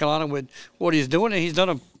South Carolina with what he's doing, and he's done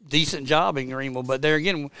a decent job in Greenville. But there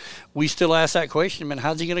again, we still ask that question, man,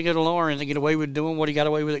 how's he going to go to Lawrence and get away with doing what he got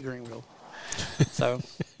away with at Greenville? So,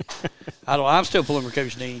 I'm still pulling for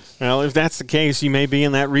Coach Dean. Well, if that's the case, you may be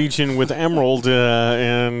in that region with Emerald,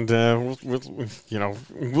 and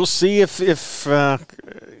we'll see if shall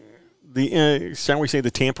we say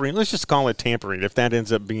the tampering? Let's just call it tampering. If that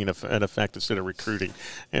ends up being an effect instead of recruiting,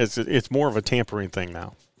 it's more of a tampering thing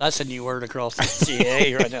now. That's a new word across the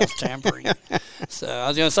CAA right now. It's tampering. So I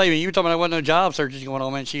was going to say, when you were talking about there wasn't no job searches going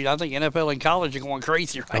on, man, shoot, I think NFL and college are going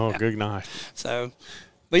crazy right now. Oh, good night. So.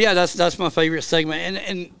 But, yeah, that's my favorite segment.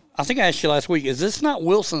 And I think I asked you last week, is this not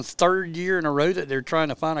Wilson's third year in a row that they're trying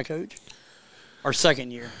to find a coach? Or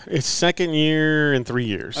second year? It's second year in 3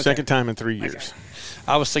 years. Okay. Second time in 3 years. Okay.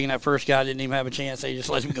 I was thinking that first guy didn't even have a chance. They just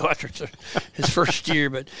let him go after his first year.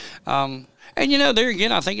 But and, there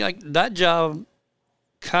again, I think that job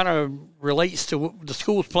kind of relates to what the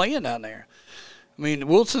school's playing down there. I I mean,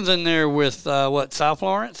 Wilson's in there with South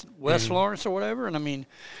Lawrence, West Lawrence, or whatever, and I mean,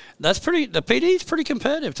 that's pretty. The PD's pretty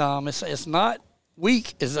competitive, Tom. It's not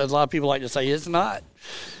weak, as a lot of people like to say. It's not.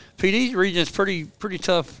 PD region is pretty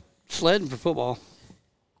tough sledding for football.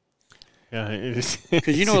 Yeah,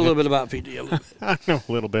 because you know a little bit about PD. A little bit. I know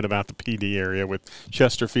a little bit about the PD area with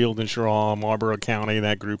Chesterfield and Sherall, Marlboro County,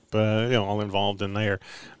 that group, all involved in there.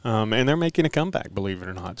 And they're making a comeback, believe it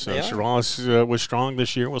or not. So Sherall was strong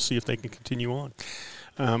this year. We'll see if they can continue on.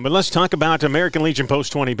 But let's talk about American Legion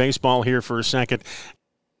Post 20 baseball here for a second.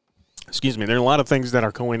 Excuse me, there are a lot of things that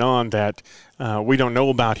are going on that we don't know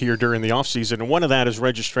about here during the offseason, and one of that is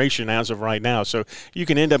registration as of right now. So you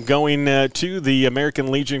can end up going to the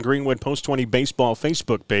American Legion Greenwood Post 20 Baseball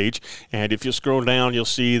Facebook page, and if you scroll down, you'll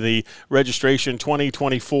see the registration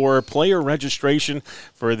 2024 player registration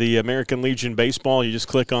for the American Legion Baseball. You just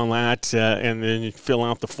click on that, and then you fill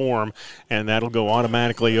out the form, and that'll go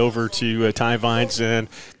automatically over to Ty Vines and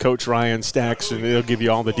Coach Ryan Stacks, and it'll give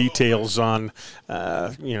you all the details on,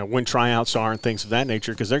 when tryouts are and things of that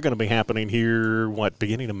nature, because they're going to be happening here,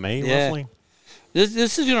 beginning of May, roughly?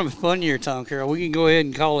 This is going to be a fun year, Tom Carroll. We can go ahead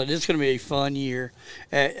and call it. It's going to be a fun year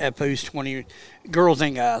at Post 20, girls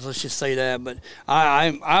and guys. Let's just say that. But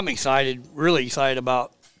I'm excited, really excited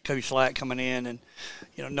about Coach Slack coming in, and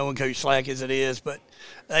knowing Coach Slack as it is. But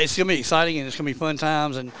it's going to be exciting, and it's going to be fun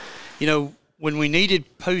times. And when we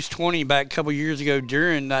needed Post 20 back a couple years ago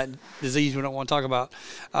during that disease we don't want to talk about,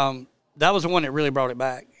 that was the one that really brought it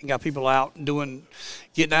back and got people out and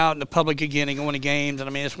getting out in the public again and going to games. And,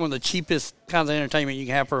 I mean, it's one of the cheapest kinds of entertainment you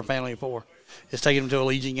can have for a family of four. It's taking them to a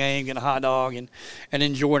Legion game, getting a hot dog, and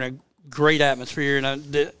enjoying a great atmosphere.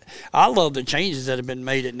 And I love the changes that have been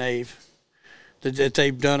made at Nave that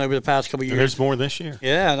they've done over the past couple of years. There's more this year.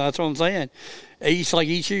 Yeah, that's what I'm saying.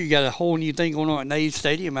 Each year you got a whole new thing going on at Nave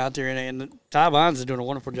Stadium out there, and Ty Vines is doing a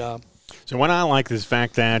wonderful job. So what I like is the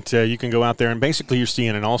fact that you can go out there and basically you're seeing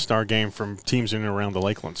an all-star game from teams in and around the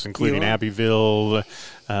Lakelands, including Abbeville.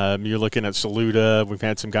 You're looking at Saluda. We've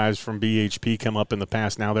had some guys from BHP come up in the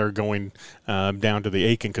past. Now they're going down to the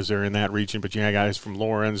Aiken because they're in that region. But you have guys from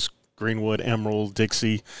Lawrence, Greenwood, Emerald,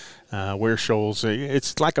 Dixie, Ware Shoals.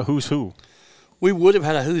 It's like a who's who. We would have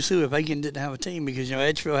had a who's who if Aiken didn't have a team because,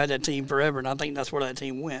 Edgefield had that team forever, and I think that's where that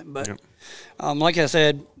team went. But like I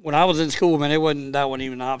said, when I was in school, man, that wasn't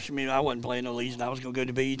even an option. I mean, I wasn't playing no Legion. I was going to go to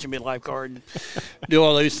the beach and be a lifeguard and do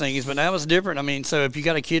all those things. But now it's different. I mean, so if you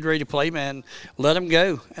got a kid ready to play, man, let them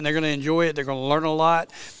go, and they're going to enjoy it. They're going to learn a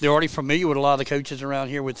lot. They're already familiar with a lot of the coaches around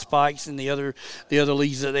here with Spikes and the other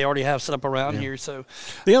leagues that they already have set up around here. So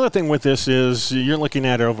the other thing with this is you're looking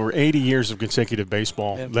at over 80 years of consecutive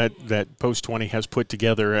baseball that Post 20 has put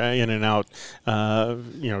together in and out,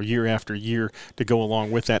 year after year to go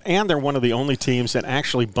along with that. And they're one of the only teams that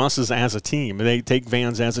actually buses as a team. They take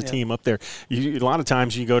vans as a team up there. A lot of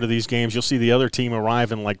times you go to these games, you'll see the other team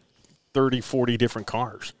arrive in like 30, 40 different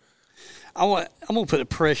cars. I'm going to put the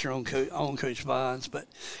pressure on Coach Vines, but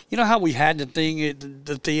you know how we had the thing at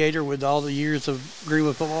the theater with all the years of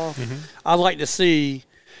Greenwood football? Mm-hmm. I'd like to see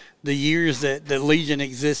the years that the Legion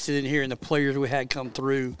existed in here and the players we had come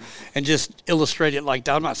through and just illustrate it like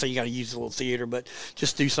that. I'm not saying you got to use the little theater, but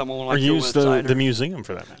just do something like your website. Or use the museum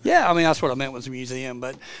for that matter. Yeah, I mean, that's what I meant was the museum.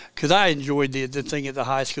 But because I enjoyed the thing at the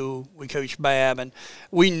high school. We coached Bab, and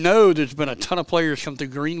we know there's been a ton of players come through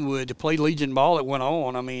Greenwood to play Legion ball that went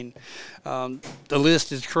on. I mean, the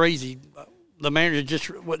list is crazy. The manager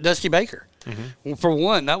Dusty Baker. Mm-hmm. Well, for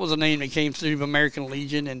one, that was a name that came through American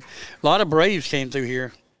Legion, and a lot of Braves came through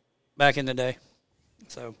here back in the day.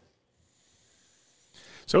 So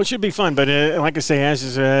it should be fun. But like I say,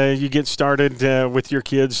 as you get started with your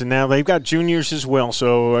kids, and now they've got juniors as well.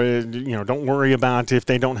 So, don't worry about if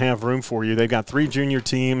they don't have room for you. They've got 3 junior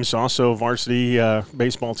teams, also varsity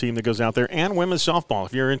baseball team that goes out there, and women's softball.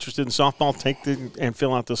 If you're interested in softball, and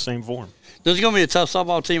fill out the same form. There's going to be a tough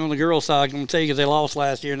softball team on the girls' side. I'm going to tell you because they lost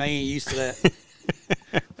last year, and they ain't used to that.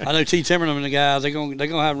 I know T. Timmerman and the guys, they're gonna have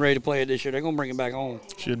them ready to play it this year. They're going to bring it back home.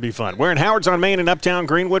 Should be fun. We're in Howard's on Main in Uptown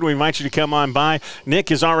Greenwood. We invite you to come on by. Nick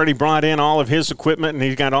has already brought in all of his equipment, and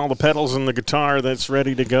he's got all the pedals and the guitar that's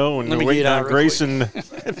ready to go. And we're waiting on Grayson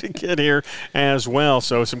to get here as well.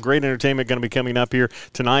 So some great entertainment going to be coming up here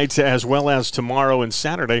tonight as well as tomorrow and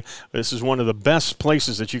Saturday. This is one of the best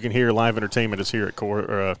places that you can hear live entertainment is here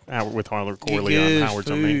at with Harler Corley on Howard's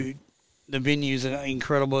on Main. The venues are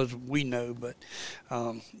incredible, as we know. But,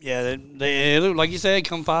 they look, like you said,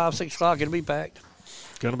 come 5, 6 o'clock, it'll be packed.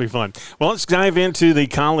 Going to be fun. Well, let's dive into the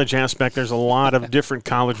college aspect. There's a lot of different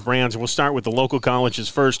college brands. We'll start with the local colleges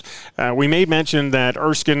first. We made mention that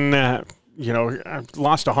Erskine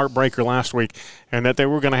lost a heartbreaker last week, and that they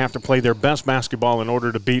were going to have to play their best basketball in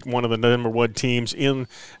order to beat one of the number one teams in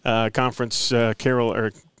Conference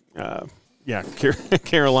Carolina,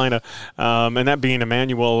 and that being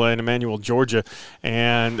Emmanuel, Georgia.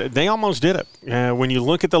 And they almost did it. When you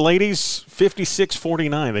look at the ladies,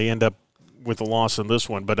 56-49, they end up with a loss in this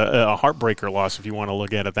one, but a heartbreaker loss if you want to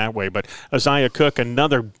look at it that way. But Isaiah Cook,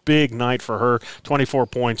 another big night for her, 24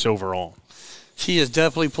 points overall. She is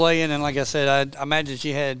definitely playing, and like I said, I imagine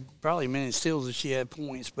she had probably as many steals as she had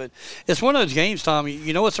points. But it's one of those games, Tom,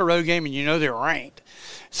 you know it's a road game and you know they're ranked.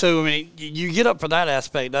 So, I mean, you get up for that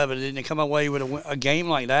aspect of it, and to come away with a game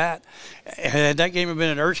like that. Had that game been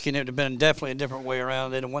in Erskine, it would have been definitely a different way around.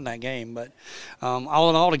 They'd have won that game. But all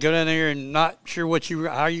in all, to go down there and not sure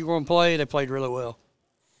how you were going to play, they played really well.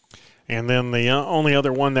 And then the only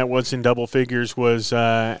other one that was in double figures was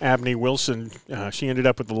Abney Wilson. She ended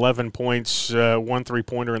up with 11 points, 1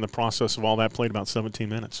 3-pointer in the process of all that, played about 17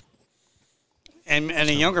 minutes. And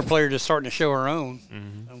a younger player just starting to show her own.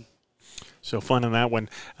 Mm-hmm. So fun in that one.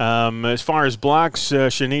 As far as blocks,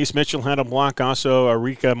 Shanice Mitchell had a block. Also,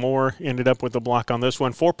 Arika Moore ended up with a block on this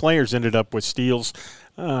one. 4 players ended up with steals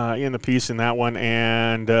in the piece in that one.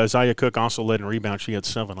 And Zaya Cook also led in rebounds. She had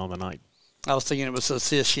 7 on the night. I was thinking it was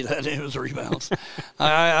assists she led. It was rebounds.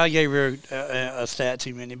 I gave her a stat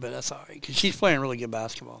too many, but that's all right because she's playing really good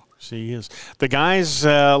basketball. She is. The guys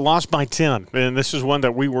lost by 10, and this is one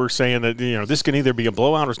that we were saying that this can either be a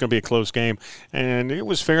blowout or it's going to be a close game, and it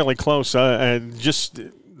was fairly close. Just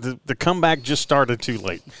the comeback just started too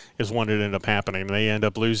late is when it ended up happening. They end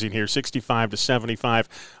up losing here 65-75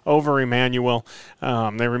 over Emmanuel.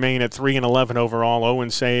 They remain at 3-11 overall,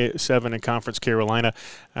 0-7 in Conference Carolina.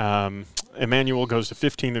 Emmanuel goes to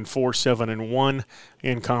 15-4, 7-1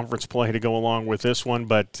 in conference play to go along with this one.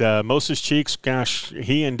 But Moses Cheeks, gosh,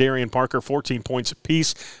 he and Darian Parker, 14 points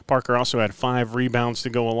apiece. Parker also had 5 rebounds to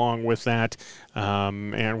go along with that.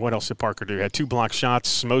 And what else did Parker do? Had 2 block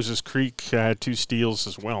shots. Moses Creek had 2 steals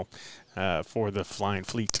as well for the Flying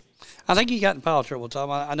Fleet. I think he got in foul trouble, Tom.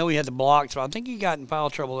 I know he had the blocks, but I think he got in foul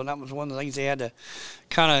trouble, and that was one of the things they had to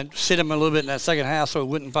kind of sit him a little bit in that second half so he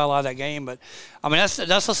wouldn't foul out of that game. But I mean,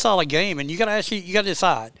 that's a solid game, and you got to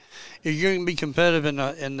decide if you're going to be competitive in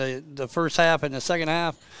the first half and the second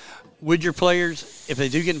half with your players. If they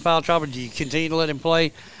do get in foul trouble, do you continue to let him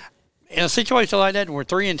play? In a situation like that, we're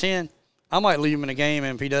 3-10. I might leave him in a game,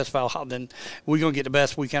 and if he does foul out, then we're going to get the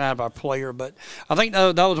best we can out of our player. But I think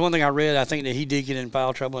that was one thing I read. I think that he did get in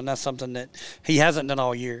foul trouble, and that's something that he hasn't done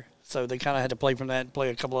all year. So they kind of had to play from that and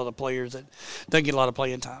play a couple other players that don't get a lot of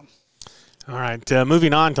playing time. All right,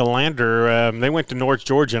 moving on to Lander. They went to North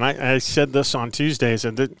Georgia, and I said this on Tuesday. I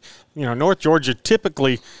said that, North Georgia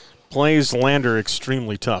typically plays Lander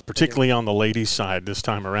extremely tough, particularly on the ladies' side this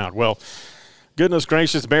time around. Well, goodness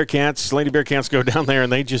gracious, Lady Bearcats go down there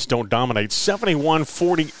and they just don't dominate.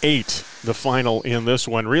 71-48 the final in this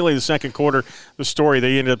one. Really, the second quarter, the story,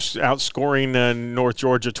 they ended up outscoring North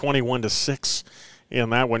Georgia 21-6 in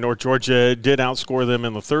that one. North Georgia did outscore them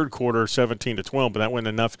in the third quarter 17-12, but that wasn't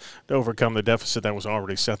enough to overcome the deficit that was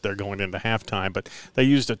already set there going into halftime. But they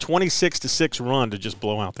used a 26-6 run to just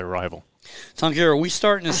blow out their rival. Tom, are we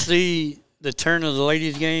starting to see the turn of the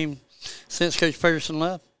ladies' game since Coach Peterson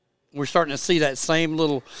left? We're starting to see that same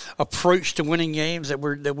little approach to winning games that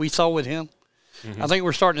we saw with him. Mm-hmm. I think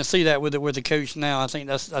we're starting to see that with the coach now. I think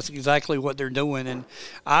that's exactly what they're doing, and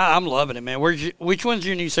I'm loving it, man. Which one's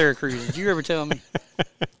your new Sarah Cruz? Did you ever tell me?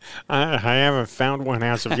 I haven't found one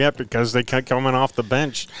as of yet because they kept coming off the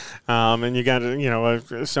bench, and you got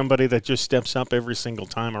somebody that just steps up every single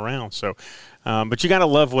time around. So, but you got to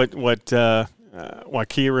love what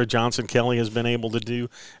Kira Johnson-Kelly has been able to do.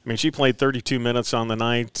 I mean, she played 32 minutes on the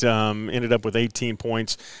night, ended up with 18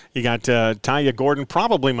 points. You got Taya Gordon,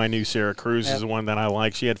 probably my new Sarah Cruz is the one that I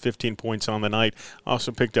like. She had 15 points on the night,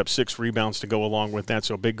 also picked up 6 rebounds to go along with that,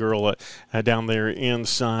 so a big girl down there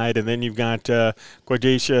inside. And then you've got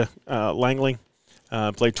Quadesha Langley,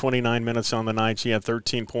 played 29 minutes on the night. She had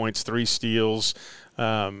 13 points, 3 steals.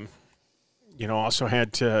 Also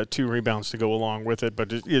had 2 rebounds to go along with it,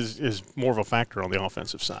 but it is more of a factor on the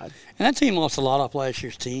offensive side. And that team lost a lot off last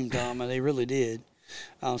year's team, Tom, and they really did.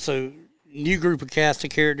 So new group of cast of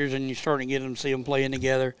characters, and you're starting to get them, see them playing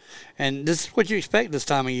together. And this is what you expect this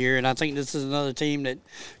time of year, and I think this is another team that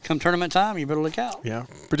come tournament time, you better look out. Yeah,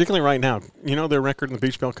 particularly right now. You know their record in the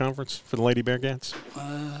Beach Belt Conference for the Lady Bearcats?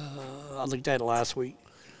 I looked at it last week.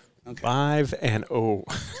 Okay. 5-0.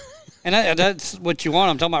 And that's what you want.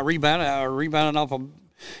 I'm talking about rebounding off of,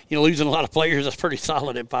 losing a lot of players. That's pretty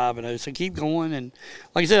solid at 5-0. So keep going. And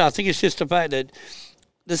like I said, I think it's just the fact that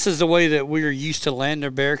this is the way that we're used to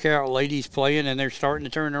Lander Bearcat ladies playing, and they're starting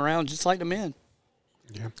to turn around just like the men.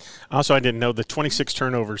 Yeah. Also, I didn't know the 26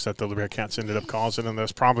 turnovers that the Bearcats ended up causing, and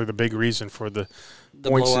that's probably the big reason for the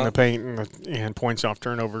points in the paint and points off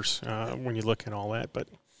turnovers when you look at all that. But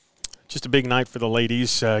just a big night for the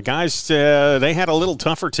ladies. Guys, they had a little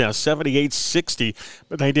tougher test, 78-60,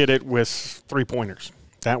 but they did it with three-pointers.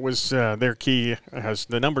 That was their key, as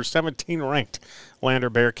the number 17 ranked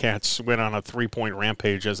Lander Bearcats went on a three-point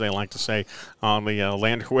rampage, as they like to say on the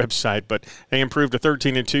Lander website. But they improved to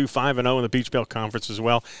 13-2, 5-0 in the Peach Belt Conference as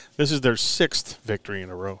well. This is their 6th victory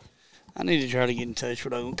in a row. I need to try to get in touch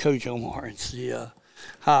with Coach Omar and see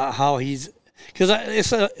how he's – because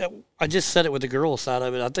I just said it with the girls side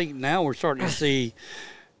of it. I think now we're starting to see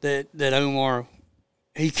that Omar –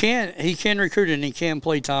 He can recruit and he can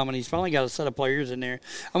play time, and he's finally got a set of players in there.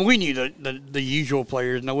 I mean, we knew the usual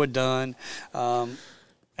players, Noah Dunn, and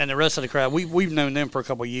the rest of the crowd. We've known them for a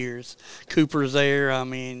couple of years. Cooper's there. I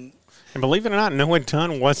mean, and believe it or not, Noah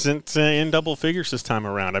Dunn wasn't in double figures this time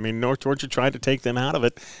around. I mean, North Georgia tried to take them out of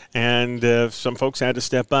it, and some folks had to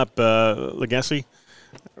step up. Legacy,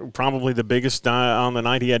 probably the biggest on the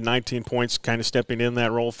night. He had 19 points, kind of stepping in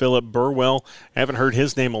that role. Philip Burwell, haven't heard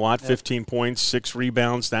his name a lot, 15 points, 6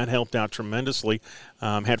 rebounds. That helped out tremendously.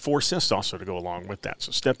 Had 4 assists also to go along with that.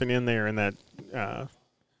 So stepping in there in that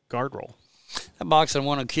guard role. That boxing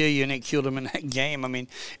want to kill you, and it killed him in that game. I mean,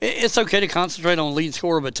 it's okay to concentrate on lead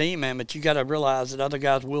scorer of a team, man, but you got to realize that other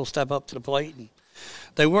guys will step up to the plate, and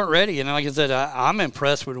they weren't ready. And like I said, I'm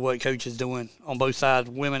impressed with what Coach is doing on both sides,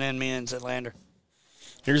 women and men's at Lander.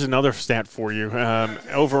 Here's another stat for you.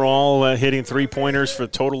 Overall, hitting three-pointers for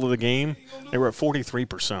the total of the game, they were at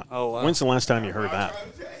 43%. Oh, wow. When's the last time you heard that?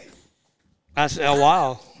 That's a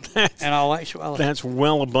while. And all actuality. That's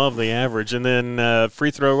well above the average. And then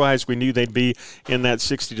free throw-wise, we knew they'd be in that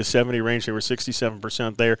 60 to 70 range. They were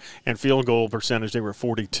 67% there. And field goal percentage, they were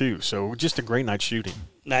 42. So just a great night shooting.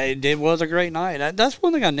 It was a great night. That's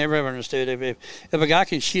one thing I never ever understood. If a guy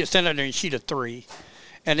can stand out there and shoot a three,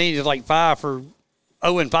 and then he's like 5 for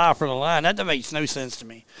 0-5 for the line, that makes no sense to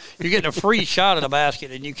me. You're getting a free shot at the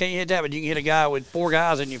basket, and you can't hit that, but you can hit a guy with 4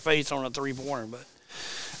 guys in your face on a three-pointer. But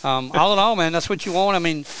all in all, man, that's what you want. I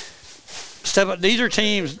mean, step up. These are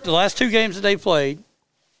teams, the last 2 games that they played,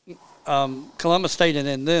 Columbus State and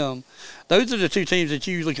then them, those are the 2 teams that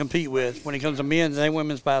you usually compete with when it comes to men's and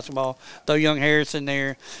women's basketball. Though Young Harrison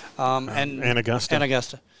there. And Augusta. And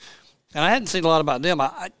Augusta. And I hadn't seen a lot about them.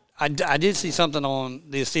 I did see something on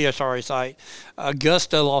the CSRA site.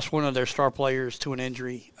 Augusta lost one of their star players to an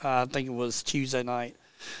injury. I think it was Tuesday night.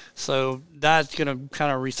 So that's going to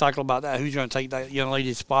kind of recycle about that. Who's going to take that young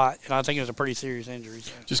lady's spot? And I think it was a pretty serious injury.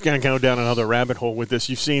 So. Just going to go down another rabbit hole with this.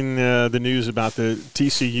 You've seen the news about the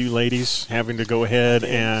TCU ladies having to go ahead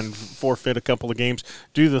and forfeit a couple of games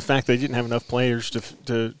due to the fact they didn't have enough players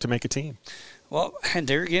to make a team. Well, and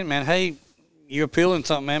there again, man, hey, you're appealing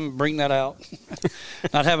something, man. Bring that out.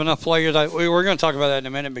 Not have enough players. We're going to talk about that in a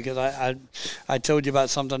minute because I told you about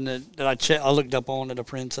something that I looked up on that a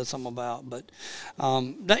friend said something about. But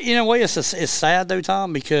in a way, it's sad though,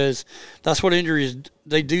 Tom, because that's what injuries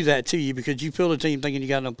they do that to you because you field a team thinking you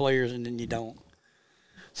got enough players and then you don't.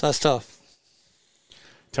 So that's tough.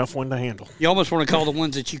 Tough one to handle. You almost want to call the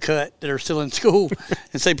ones that you cut that are still in school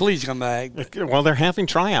and say, please come back. Well, they're having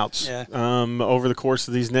tryouts over the course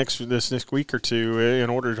of this next week or two in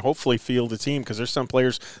order to hopefully field a team because there's some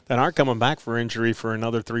players that aren't coming back for injury for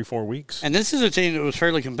another 3-4 weeks. And this is a team that was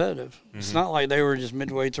fairly competitive. Mm-hmm. It's not like they were just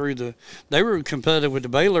midway through they were competitive with the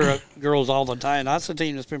Baylor girls all the time. That's a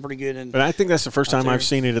team that's been pretty good. But I think that's the first time I've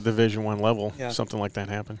seen it at the Division I level, something like that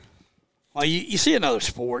happen. Well, you see in other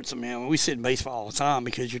sports. I mean, we see it in baseball all the time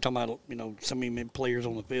because you're talking about, so many players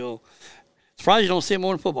on the field. Surprised you don't see it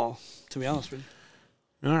more in football, to be honest with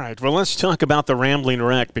you. All right. Well, let's talk about the Rambling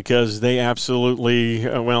Wreck because they absolutely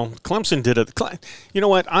Clemson did it. You know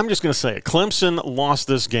what? I'm just going to say it. Clemson lost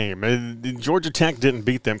this game. Georgia Tech didn't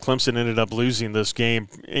beat them. Clemson ended up losing this game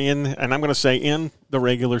in the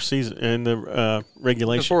regular season, in the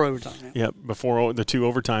regulation. Before overtime. Yeah, before the 2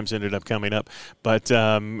 overtimes ended up coming up. But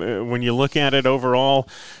when you look at it overall,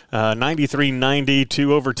 93-90,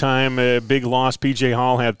 2 overtime, big loss. P.J.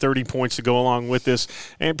 Hall had 30 points to go along with this.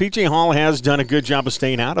 And P.J. Hall has done a good job of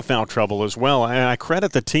staying out of foul trouble as well. And I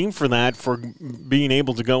credit the team for that, for being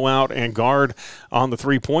able to go out and guard on the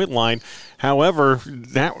three-point line. However,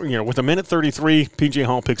 with a minute 33, P.J.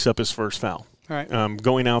 Hall picks up his first foul. All right.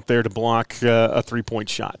 Going out there to block a three-point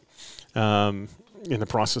shot in the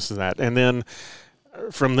process of that. And then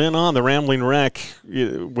from then on, the Rambling Wreck,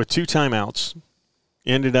 with 2 timeouts,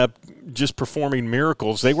 ended up just performing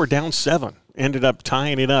miracles. They were down 7 ended up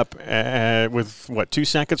tying it up with, 2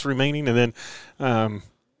 seconds remaining. And then,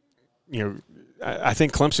 I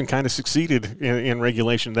think Clemson kind of succeeded in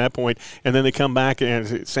regulation at that point, and then they come back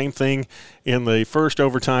and same thing in the first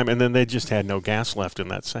overtime, and then they just had no gas left in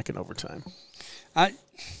that second overtime. Like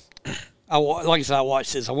I said, I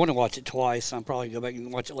watched this. I want to watch it twice. I'll probably go back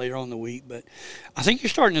and watch it later on in the week. But I think you're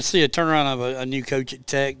starting to see a turnaround of a new coach at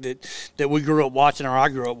Tech that we grew up watching, or I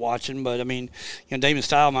grew up watching. But I mean, Damon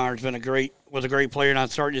Stylemaier's was a great player, and I'm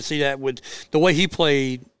starting to see that with the way he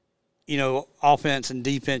played. Offense and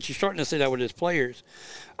defense. You're starting to see that with his players.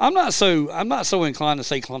 I'm not so inclined to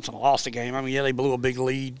say Clemson lost the game. I mean, yeah, they blew a big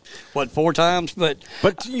lead, 4 times, but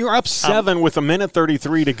you're up 7 with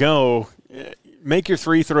 1:33 to go. Make your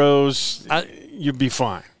 3 throws, you'd be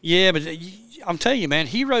fine. Yeah, but I'm telling you, man,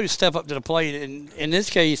 heroes step up to the plate, and in this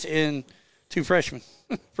case, in 2 freshmen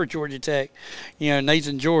for Georgia Tech.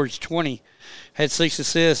 Nathan George, 20. Had 6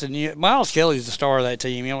 assists, and Miles Kelly's the star of that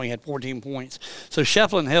team. He only had 14 points. So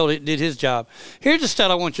Shefflin did his job. Here's the stat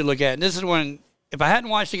I want you to look at. And this is when, if I hadn't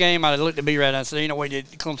watched the game, I'd have looked at B-Rad and I said, no way did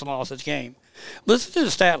Clemson lost this game. Listen to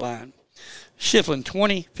the stat line. Shefflin,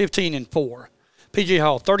 20, 15, and 4. P.J.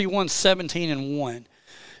 Hall, 31, 17, and 1.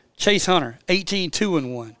 Chase Hunter, 18, 2,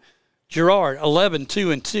 and 1. Gerard, 11,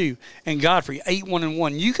 2, and 2. And Godfrey, 8, 1, and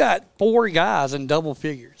 1. You got 4 guys in double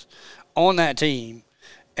figures on that team.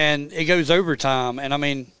 And it goes overtime. And, I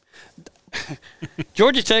mean,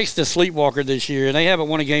 Georgia Tech's the sleepwalker this year, and they haven't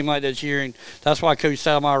won a game like this year. And that's why Coach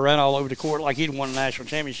Stylemayer ran all over the court like he'd won a national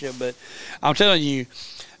championship. But I'm telling you,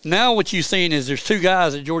 now what you've seen is there's 2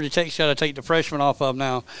 guys that Georgia Tech's got to take the freshmen off of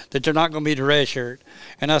now that they're not going to be the red shirt.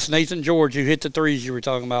 And that's Nathan George, who hit the threes you were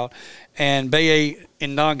talking about, and Baye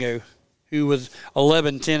Ndongo, who was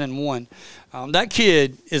 11, 10, and 1. That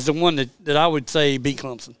kid is the one that I would say beat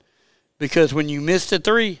Clemson. Because when you missed a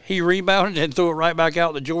 3, he rebounded and threw it right back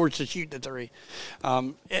out to George to shoot the 3.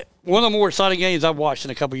 One of the more exciting games I've watched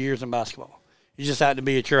in a couple of years in basketball. You just had to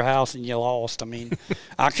be at your house and you lost. I mean,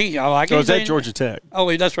 I can't. So was that Georgia Tech?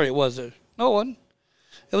 Oh, that's right. It was. No, it wasn't.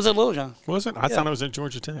 It was at Little John. Was it? I thought it was at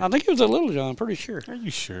Georgia Tech. I think it was at Little John. I'm pretty sure. Are you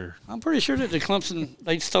sure? I'm pretty sure that the Clemson,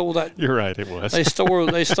 they stole that. You're right. It was. They stole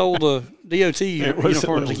the DOT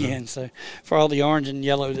uniforms again. So for all the orange and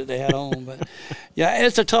yellow that they had on, but yeah,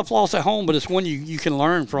 it's a tough loss at home, but it's one you can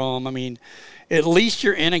learn from. I mean, at least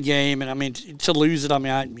you're in a game, and I mean to lose it. I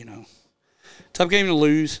mean, tough game to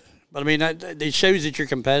lose. But, I mean, it shows that you're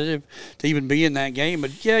competitive to even be in that game.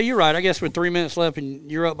 But, yeah, you're right. I guess with 3 minutes left and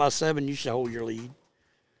you're up by 7, you should hold your lead.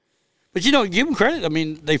 But, give them credit. I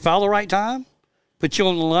mean, they fouled the right time, put you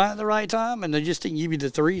on the line at the right time, and they just didn't give you the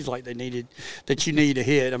threes like they needed that you need to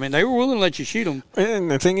hit. I mean, they were willing to let you shoot them. And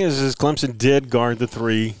the thing is Clemson did guard the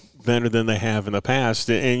 3 better than they have in the past.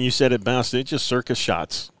 And you said it best. It's just circus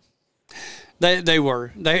shots. They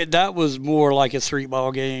were. That was more like a street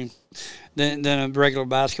ball game than a regular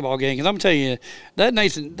basketball game. Because I'm telling you, that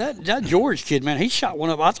Nathan, that George kid, man, he shot one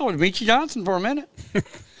up. I thought it was Meechie Johnson for a minute.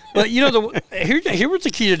 But, here was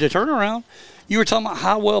the key to the turnaround. You were talking about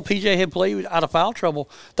how well PJ had played out of foul trouble.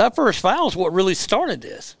 That first foul is what really started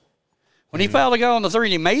this. When he fouled the guy on the 3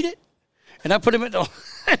 and he made it, and that put him at the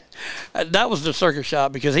that was the circus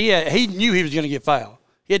shot because he knew he was going to get fouled.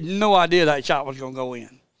 He had no idea that shot was going to go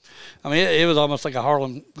in. I mean, it was almost like a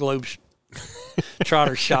Harlem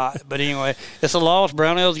Globetrotter shot. But anyway, it's a loss.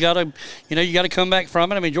 Brownell's got to, you got to come back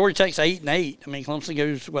from it. I mean, Georgia Tech's 8-8. I mean, Clemson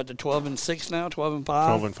goes to 12-6 now, 12-5.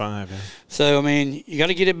 12-5. Yeah. So I mean, you got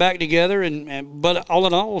to get it back together. But all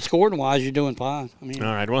in all, scoring wise, you're doing fine. I mean,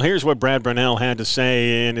 all right. Well, here's what Brad Brownell had to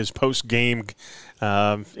say in his post game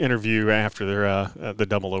interview after the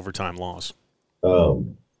double overtime loss.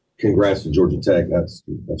 Congrats to Georgia Tech. That's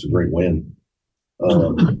a great win.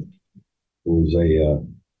 It was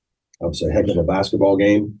I would say, heck of a basketball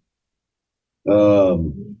game.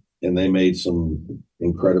 And they made some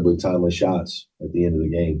incredibly timely shots at the end of the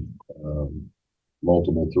game.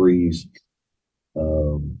 Multiple threes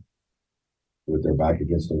with their back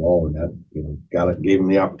against the wall, and that gave them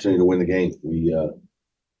the opportunity to win the game.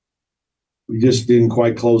 We just didn't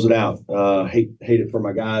quite close it out. Hate it for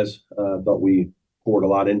my guys. Thought we poured a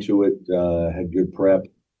lot into it. Had good prep.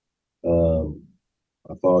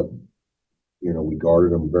 I thought, we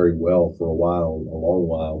guarded them very well for a long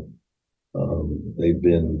while. They've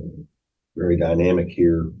been very dynamic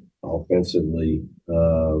here offensively.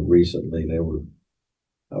 Recently, they were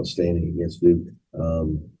outstanding against Duke.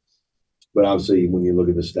 But obviously, when you look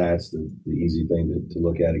at the stats, the easy thing to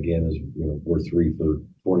look at again is, we're 3 for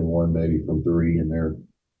 21 maybe from 3, and they're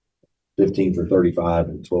 15 for 35,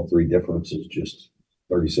 and 12-3 difference is just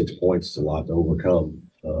 36 points. It's a lot to overcome.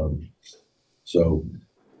 So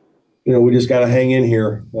We just got to hang in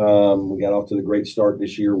here. We got off to the great start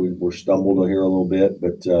this year. We're stumbled here a little bit,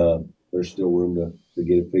 but there's still room to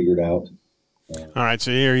get it figured out. All right,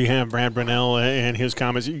 so here you have Brad Brunell and his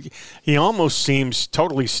comments. He almost seems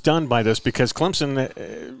totally stunned by this because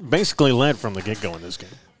Clemson basically led from the get-go in this game.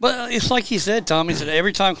 But it's like he said, Tom. He said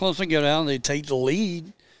every time Clemson go down, they take the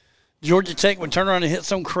lead. Georgia Tech would turn around and hit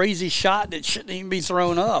some crazy shot that shouldn't even be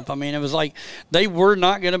thrown up. I mean, it was like they were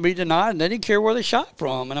not going to be denied, and they didn't care where they shot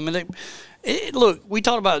from. And, I mean, look, we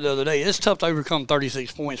talked about it the other day. It's tough to overcome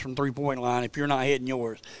 36 points from three-point line if you're not hitting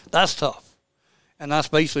yours. That's tough. And that's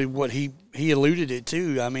basically what he alluded it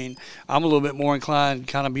to. I mean, I'm a little bit more inclined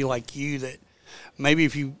to kind of be like you, that maybe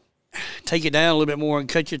if you take it down a little bit more and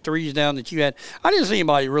cut your threes down that you had. I didn't see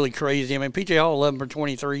anybody really crazy. I mean, P.J. Hall, 11 for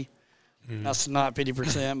 23. That's not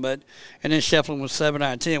 50%, and then Shefflin was 7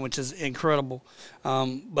 out of 10, which is incredible.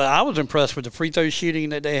 But I was impressed with the free throw shooting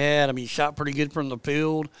that they had. I mean, shot pretty good from the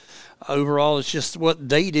field. Overall, it's just what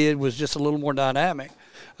they did was just a little more dynamic.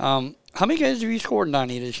 How many games have you scored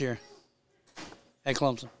 90 this year at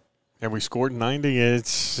Clemson? Have we scored 90?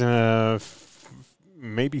 It's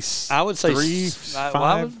maybe I would say 3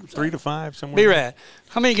 to 5 somewhere. B-Rad,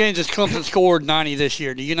 how many games has Clemson scored 90 this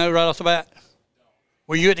year? Do you know right off the bat?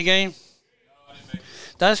 Were you at the game?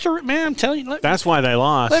 That's the man. I'm telling you. That's why they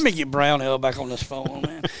lost. Let me get Brownhill back on this phone,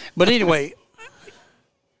 man. But anyway,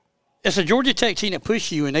 it's a Georgia Tech team that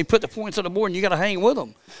push you, and they put the points on the board, and you got to hang with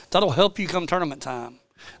them. That'll help you come tournament time.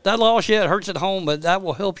 That loss, yeah, it hurts at home, but that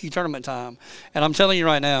will help you tournament time. And I'm telling you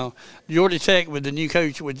right now, Georgia Tech with the new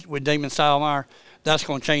coach, with Damon Stilemeyer, that's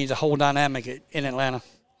going to change the whole dynamic in Atlanta.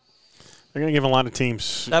 They're going to give a lot of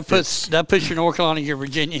teams. That puts your North Carolina, your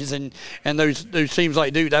Virginias, and those teams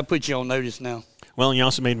like Duke, that puts you on notice now. Well, you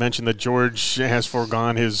also made mention that George has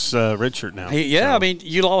foregone his red shirt now. I mean,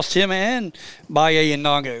 you lost him and Baye and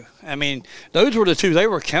Nago. I mean, those were the two they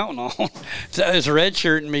were counting on as a red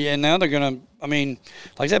shirt, and now they're going to, I mean,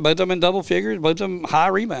 like I said, both of them in double figures, both of them high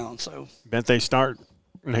rebounds. So bet they start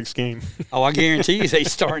next game. Oh, I guarantee you they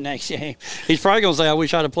start next game. He's probably going to say, I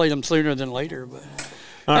wish I'd have played them sooner than later. But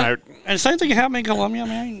all right. And the same thing happened in Columbia.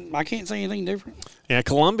 I mean, I can't say anything different. Yeah,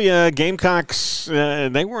 Columbia Gamecocks,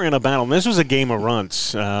 they were in a battle. And this was a game of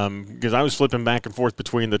runs because I was flipping back and forth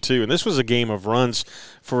between the two. And this was a game of runs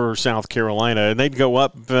for South Carolina. And they'd go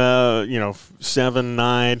up,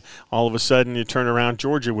 7-9. All of a sudden, you turn around,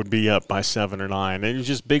 Georgia would be up by 7 or 9. It was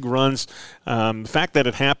just big runs. The fact that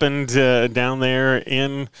it happened down there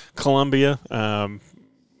in Columbia,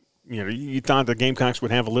 you thought the Gamecocks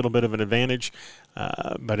would have a little bit of an advantage,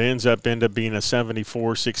 but it ends up being a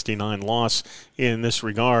 74-69 loss in this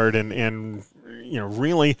regard. And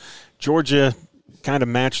really, Georgia kind of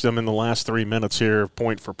matched them in the last 3 minutes here,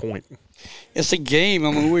 point for point. It's a game.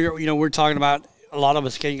 I mean, we're talking about a lot of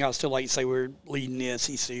us Gamecocks still like to say we're leading the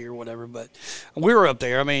SEC or whatever, but we were up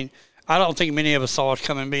there. I mean, I don't think many of us saw us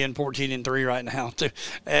coming being 14-3 right now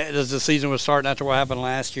as the season was starting after what happened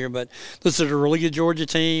last year. But this is a really good Georgia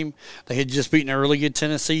team. They had just beaten a really good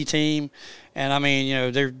Tennessee team. And, I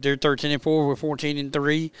mean, they're 13-4. We're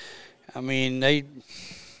 14-3. I mean,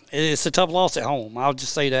 it's a tough loss at home. I'll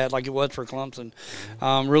just say that like it was for Clemson.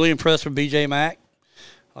 Really impressed with B.J. Mack.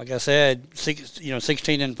 Like I said,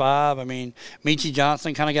 16-5. I mean, Meechie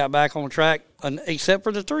Johnson kind of got back on track, except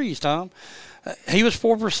for the threes, Tom. He was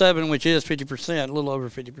 4 for 7, which is 50%, a little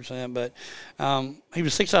over 50%. But he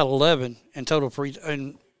was 6 out of 11 in total free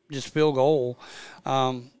and just field goal,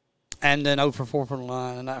 and then 0 for 4 from the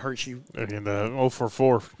line, and that hurts you. And 0 for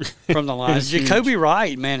 4 from the line. Jacoby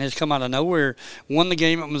Wright, man, has come out of nowhere. Won the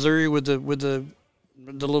game at Missouri with the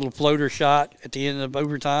little floater shot at the end of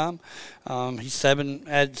overtime. He's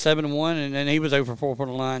 7-1, and then he was 0 for 4 from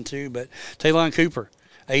the line too. But Taylon Cooper,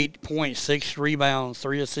 8 points, 6 rebounds,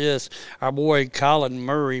 3 assists. Our boy Colin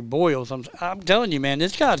Murray Boyles. I'm telling you, man,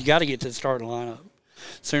 this guy's got to get to the starting lineup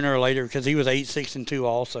sooner or later because he was 8, 6, and 2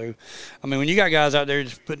 also. I mean, when you got guys out there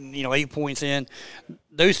just putting 8 points in,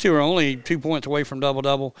 those two are only 2 points away from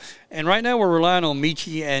double-double. And right now we're relying on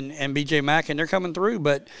Meechie and B.J. Mack, and they're coming through.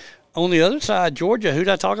 But on the other side, Georgia, who did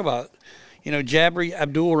I talk about? Jabri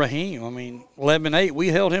Abdul-Rahim. I mean, 11-8. We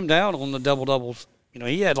held him down on the double-doubles.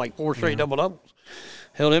 He had like 4 straight double-doubles.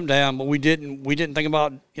 Held him down, but we didn't think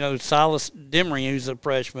about Silas Demery, who's a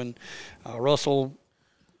freshman, Russell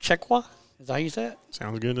Chekwa. Is that how you say it?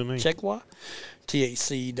 Sounds good to me. Chekwa,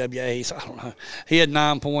 Thcwa. So I don't know. He had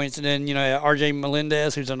 9 points, and then R.J.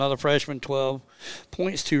 Melendez, who's another freshman, 12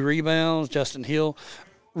 points, 2 rebounds. Justin Hill,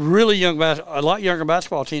 really a lot younger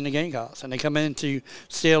basketball team than the Gamecocks, and they come into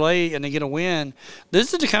CLA and they get a win.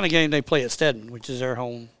 This is the kind of game they play at Stedman, which is their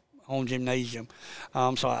home home gymnasium.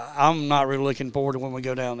 So I'm not really looking forward to when we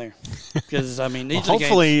go down there because, I mean, these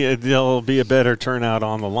hopefully there'll be a better turnout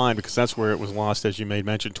on the line because that's where it was lost, as you made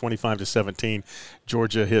mention, 25-17.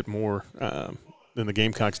 Georgia hit more than the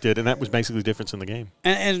Gamecocks did, and that was basically the difference in the game.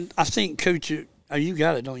 And I think Coach – oh, you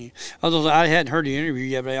got it, don't you? Although I hadn't heard the interview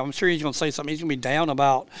yet, but I'm sure he's going to say something. He's going to be down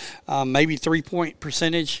about maybe 3-point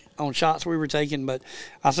percentage on shots we were taking. But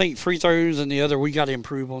I think free throws and the other, we got to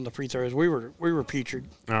improve on the free throws. We were putrid.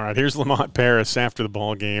 All right, here's Lamont Paris after the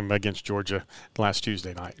ball game against Georgia last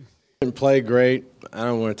Tuesday night. Didn't play great. I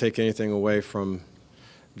don't want to take anything away from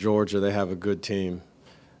Georgia. They have a good team.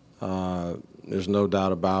 There's no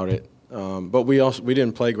doubt about it. But we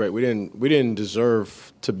didn't play great. We didn't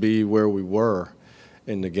deserve to be where we were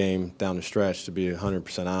in the game down the stretch, to be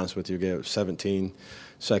 100% honest with you. We gave 17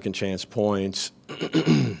 second chance points.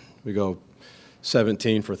 We go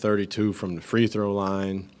 17 for 32 from the free throw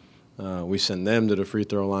line. We send them to the free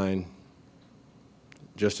throw line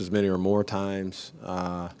just as many or more times.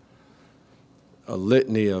 A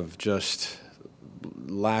litany of just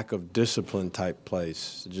lack of discipline type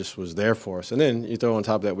plays. It just was there for us. And then you throw on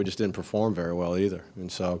top of that, we just didn't perform very well either.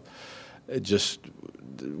 And so it just –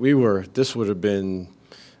 this would have been,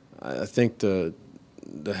 I think the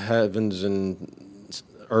heavens and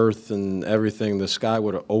earth and everything, the sky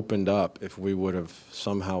would have opened up if we would have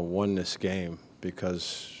somehow won this game,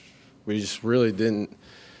 because we just really didn't,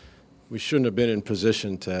 we shouldn't have been in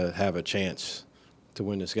position to have a chance to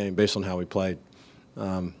win this game based on how we played.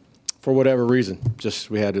 For whatever reason, just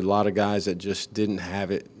we had a lot of guys that just didn't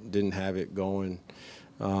have it going.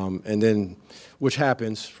 And then, which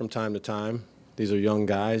happens from time to time. These are young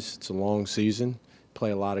guys. It's a long season,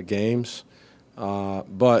 play a lot of games.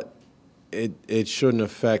 But it shouldn't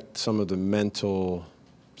affect some of the mental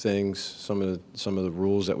things, some of the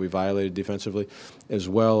rules that we violated defensively, as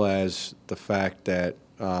well as the fact that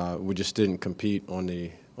we just didn't compete on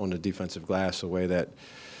the defensive glass the way that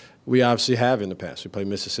we obviously have in the past. We played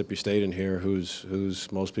Mississippi State in here, who's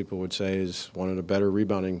most people would say is one of the better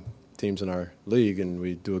rebounding teams in our league, and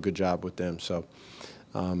we do a good job with them. So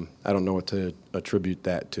I don't know what to attribute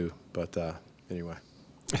that to, but anyway.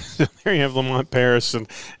 There you have Lamont Paris, and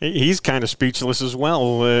he's kind of speechless as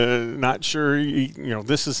well. Not sure,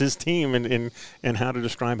 this is his team, and how to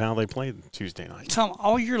describe how they played Tuesday night. Tom,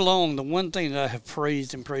 all year long, the one thing that I have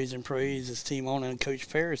praised this team on and Coach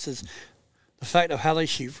Paris is the fact of how they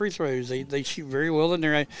shoot free throws. They shoot very well in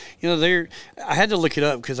there. I had to look it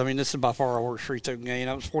up because, this is by far our worst free throw game.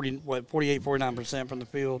 I was 49% from the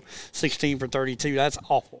field, 16 for 32. That's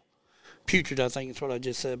awful. Putrid, I think is what I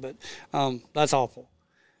just said, but that's awful.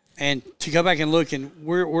 And to go back and look, and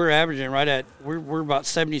we're averaging we're about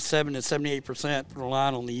 77 to 78% from the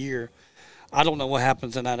line on the year. I don't know what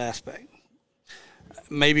happens in that aspect.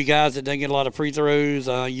 Maybe guys that didn't get a lot of free throws.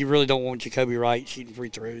 You really don't want Jacoby Wright shooting free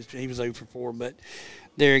throws. He was 0 for 4. But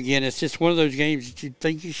there again, it's just one of those games that you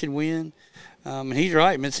think you should win. And he's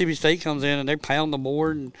right. Mississippi State comes in and they pound the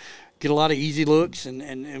board and get a lot of easy looks,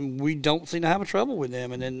 and we don't seem to have a trouble with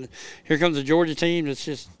them. And then here comes the Georgia team.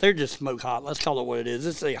 They're just smoke hot. Let's call it what it is.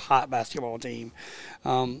 This is a hot basketball team.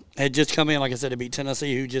 Had just come in, like I said, to beat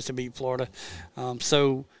Tennessee, who just to beat Florida.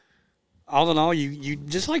 So all in all, you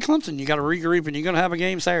just like Clemson, you got to regroup, and you're going to have a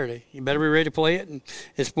game Saturday. You better be ready to play it, and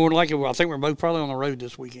it's more than likely. I think we're both probably on the road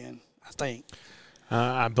this weekend. I think.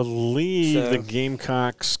 I believe the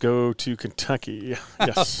Gamecocks go to Kentucky.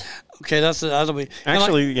 Yes. Okay, that'll be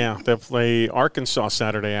actually they'll play Arkansas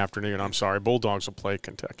Saturday afternoon. I'm sorry, Bulldogs will play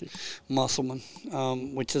Kentucky. Musselman,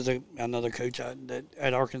 which is another coach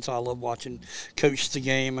at Arkansas. I love watching coach the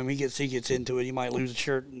game. He gets into it. He might lose a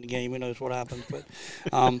shirt in the game. Who knows what happens? But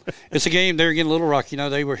it's a game. They're getting a little rocky.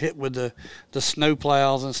 They were hit with the snow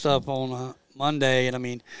plows and stuff on Monday,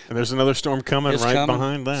 and there's another storm coming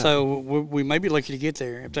behind that. So we may be lucky to get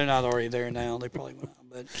there. If they're not already there now, they probably will.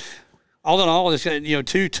 But all in all, it's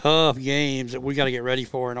two tough games that we got to get ready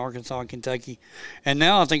for in Arkansas and Kentucky. And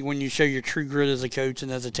now I think when you show your true grit as a coach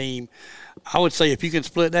and as a team, I would say if you can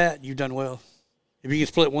split that, you've done well. If you can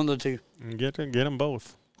split one of the two, get them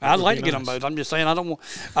both. I'd like to get them both. I'm just saying I don't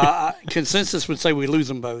want consensus would say we lose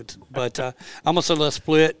them both, but I'm gonna say let's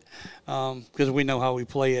split because we know how we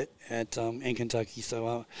play it in Kentucky.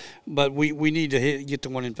 So, but we need to get the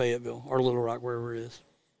one in Fayetteville or Little Rock, wherever it is.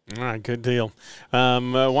 All right, good deal. I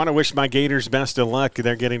want to wish my Gators best of luck.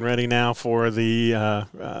 They're getting ready now for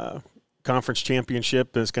the conference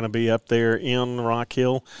championship is going to be up there in Rock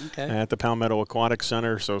Hill at the Palmetto Aquatic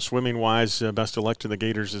Center. So swimming-wise, best of luck to the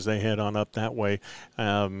Gators as they head on up that way.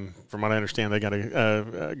 From what I understand, they got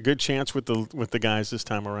a good chance with the guys this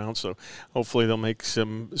time around. So hopefully they'll make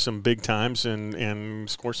some big times and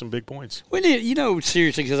score some big points. We need,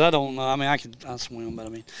 seriously, because I don't know. I mean, I swim, but I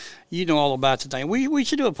mean, all about the thing. We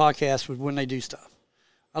should do a podcast with when they do stuff.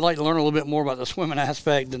 I'd like to learn a little bit more about the swimming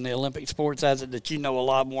aspect than the Olympic sports as it that you know a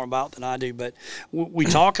lot more about than I do. But we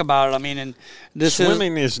talk about it. I mean, and this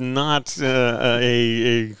swimming is not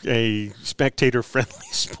a spectator-friendly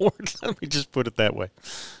sport. Let me just put it that way.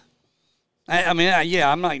 I'm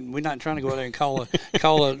not. We're not trying to go out there and call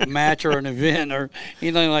a match or an event or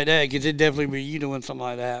anything like that, because it'd definitely be you doing something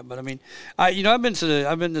like that. But I mean, I've been to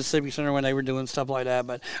the Civic Center when they were doing stuff like that.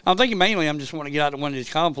 But I'm thinking mainly I'm just want to get out to one of these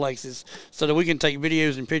complexes so that we can take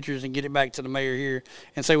videos and pictures and get it back to the mayor here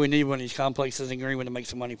and say we need one of these complexes in Greenwood to make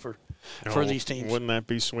some money for these teams. Wouldn't that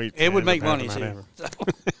be sweet? It would make money too.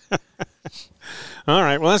 All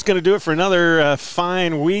right, well, that's going to do it for another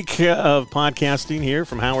fine week of podcasting here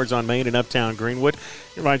from Howard's on Main in Uptown Greenwood.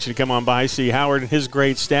 I invite you to come on by, see Howard and his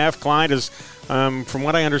great staff. Clyde is, from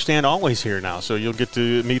what I understand, always here now, so you'll get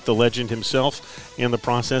to meet the legend himself in the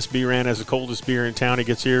process. B-Ran has the coldest beer in town. He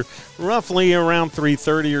gets here roughly around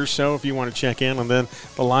 3:30 or so if you want to check in. And then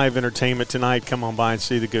the live entertainment tonight, come on by and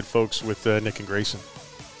see the good folks with Nick and Grayson.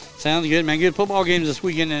 Sounds good, man. Good football games this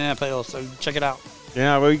weekend in NFL, so check it out.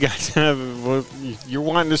 Yeah, we got. You're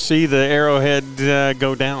wanting to see the Arrowhead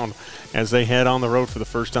go down as they head on the road for the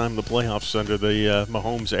first time in the playoffs under the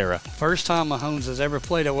Mahomes era. First time Mahomes has ever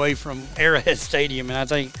played away from Arrowhead Stadium, and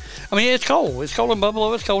I mean, it's cold. It's cold in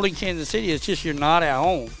Buffalo. It's cold in Kansas City. It's just you're not at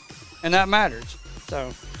home, and that matters.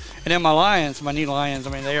 So, and then my new Lions. I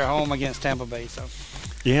mean, they are home against Tampa Bay. So.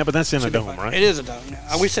 Yeah, but that's in a dome, right? It is a dome.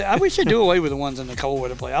 I wish they do away with the ones in the cold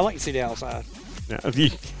weather play. I like to see the outside. Yeah,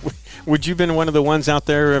 would you been one of the ones out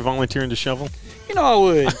there volunteering to shovel? I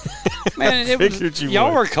would. Man,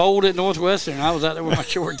 y'all were cold at Northwestern. I was out there with my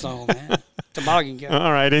shorts on, man. Toboggan go.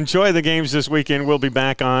 All right, enjoy the games this weekend. We'll be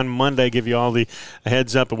back on Monday, give you all the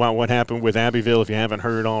heads up about what happened with Abbeville if you haven't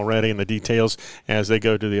heard already, and the details as they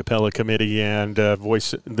go to the appellate committee and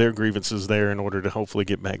voice their grievances there in order to hopefully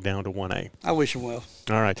get back down to 1A. I wish them well.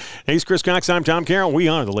 All right. He's Chris Cox. I'm Tom Carroll. We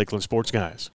are the Lakeland Sports Guys.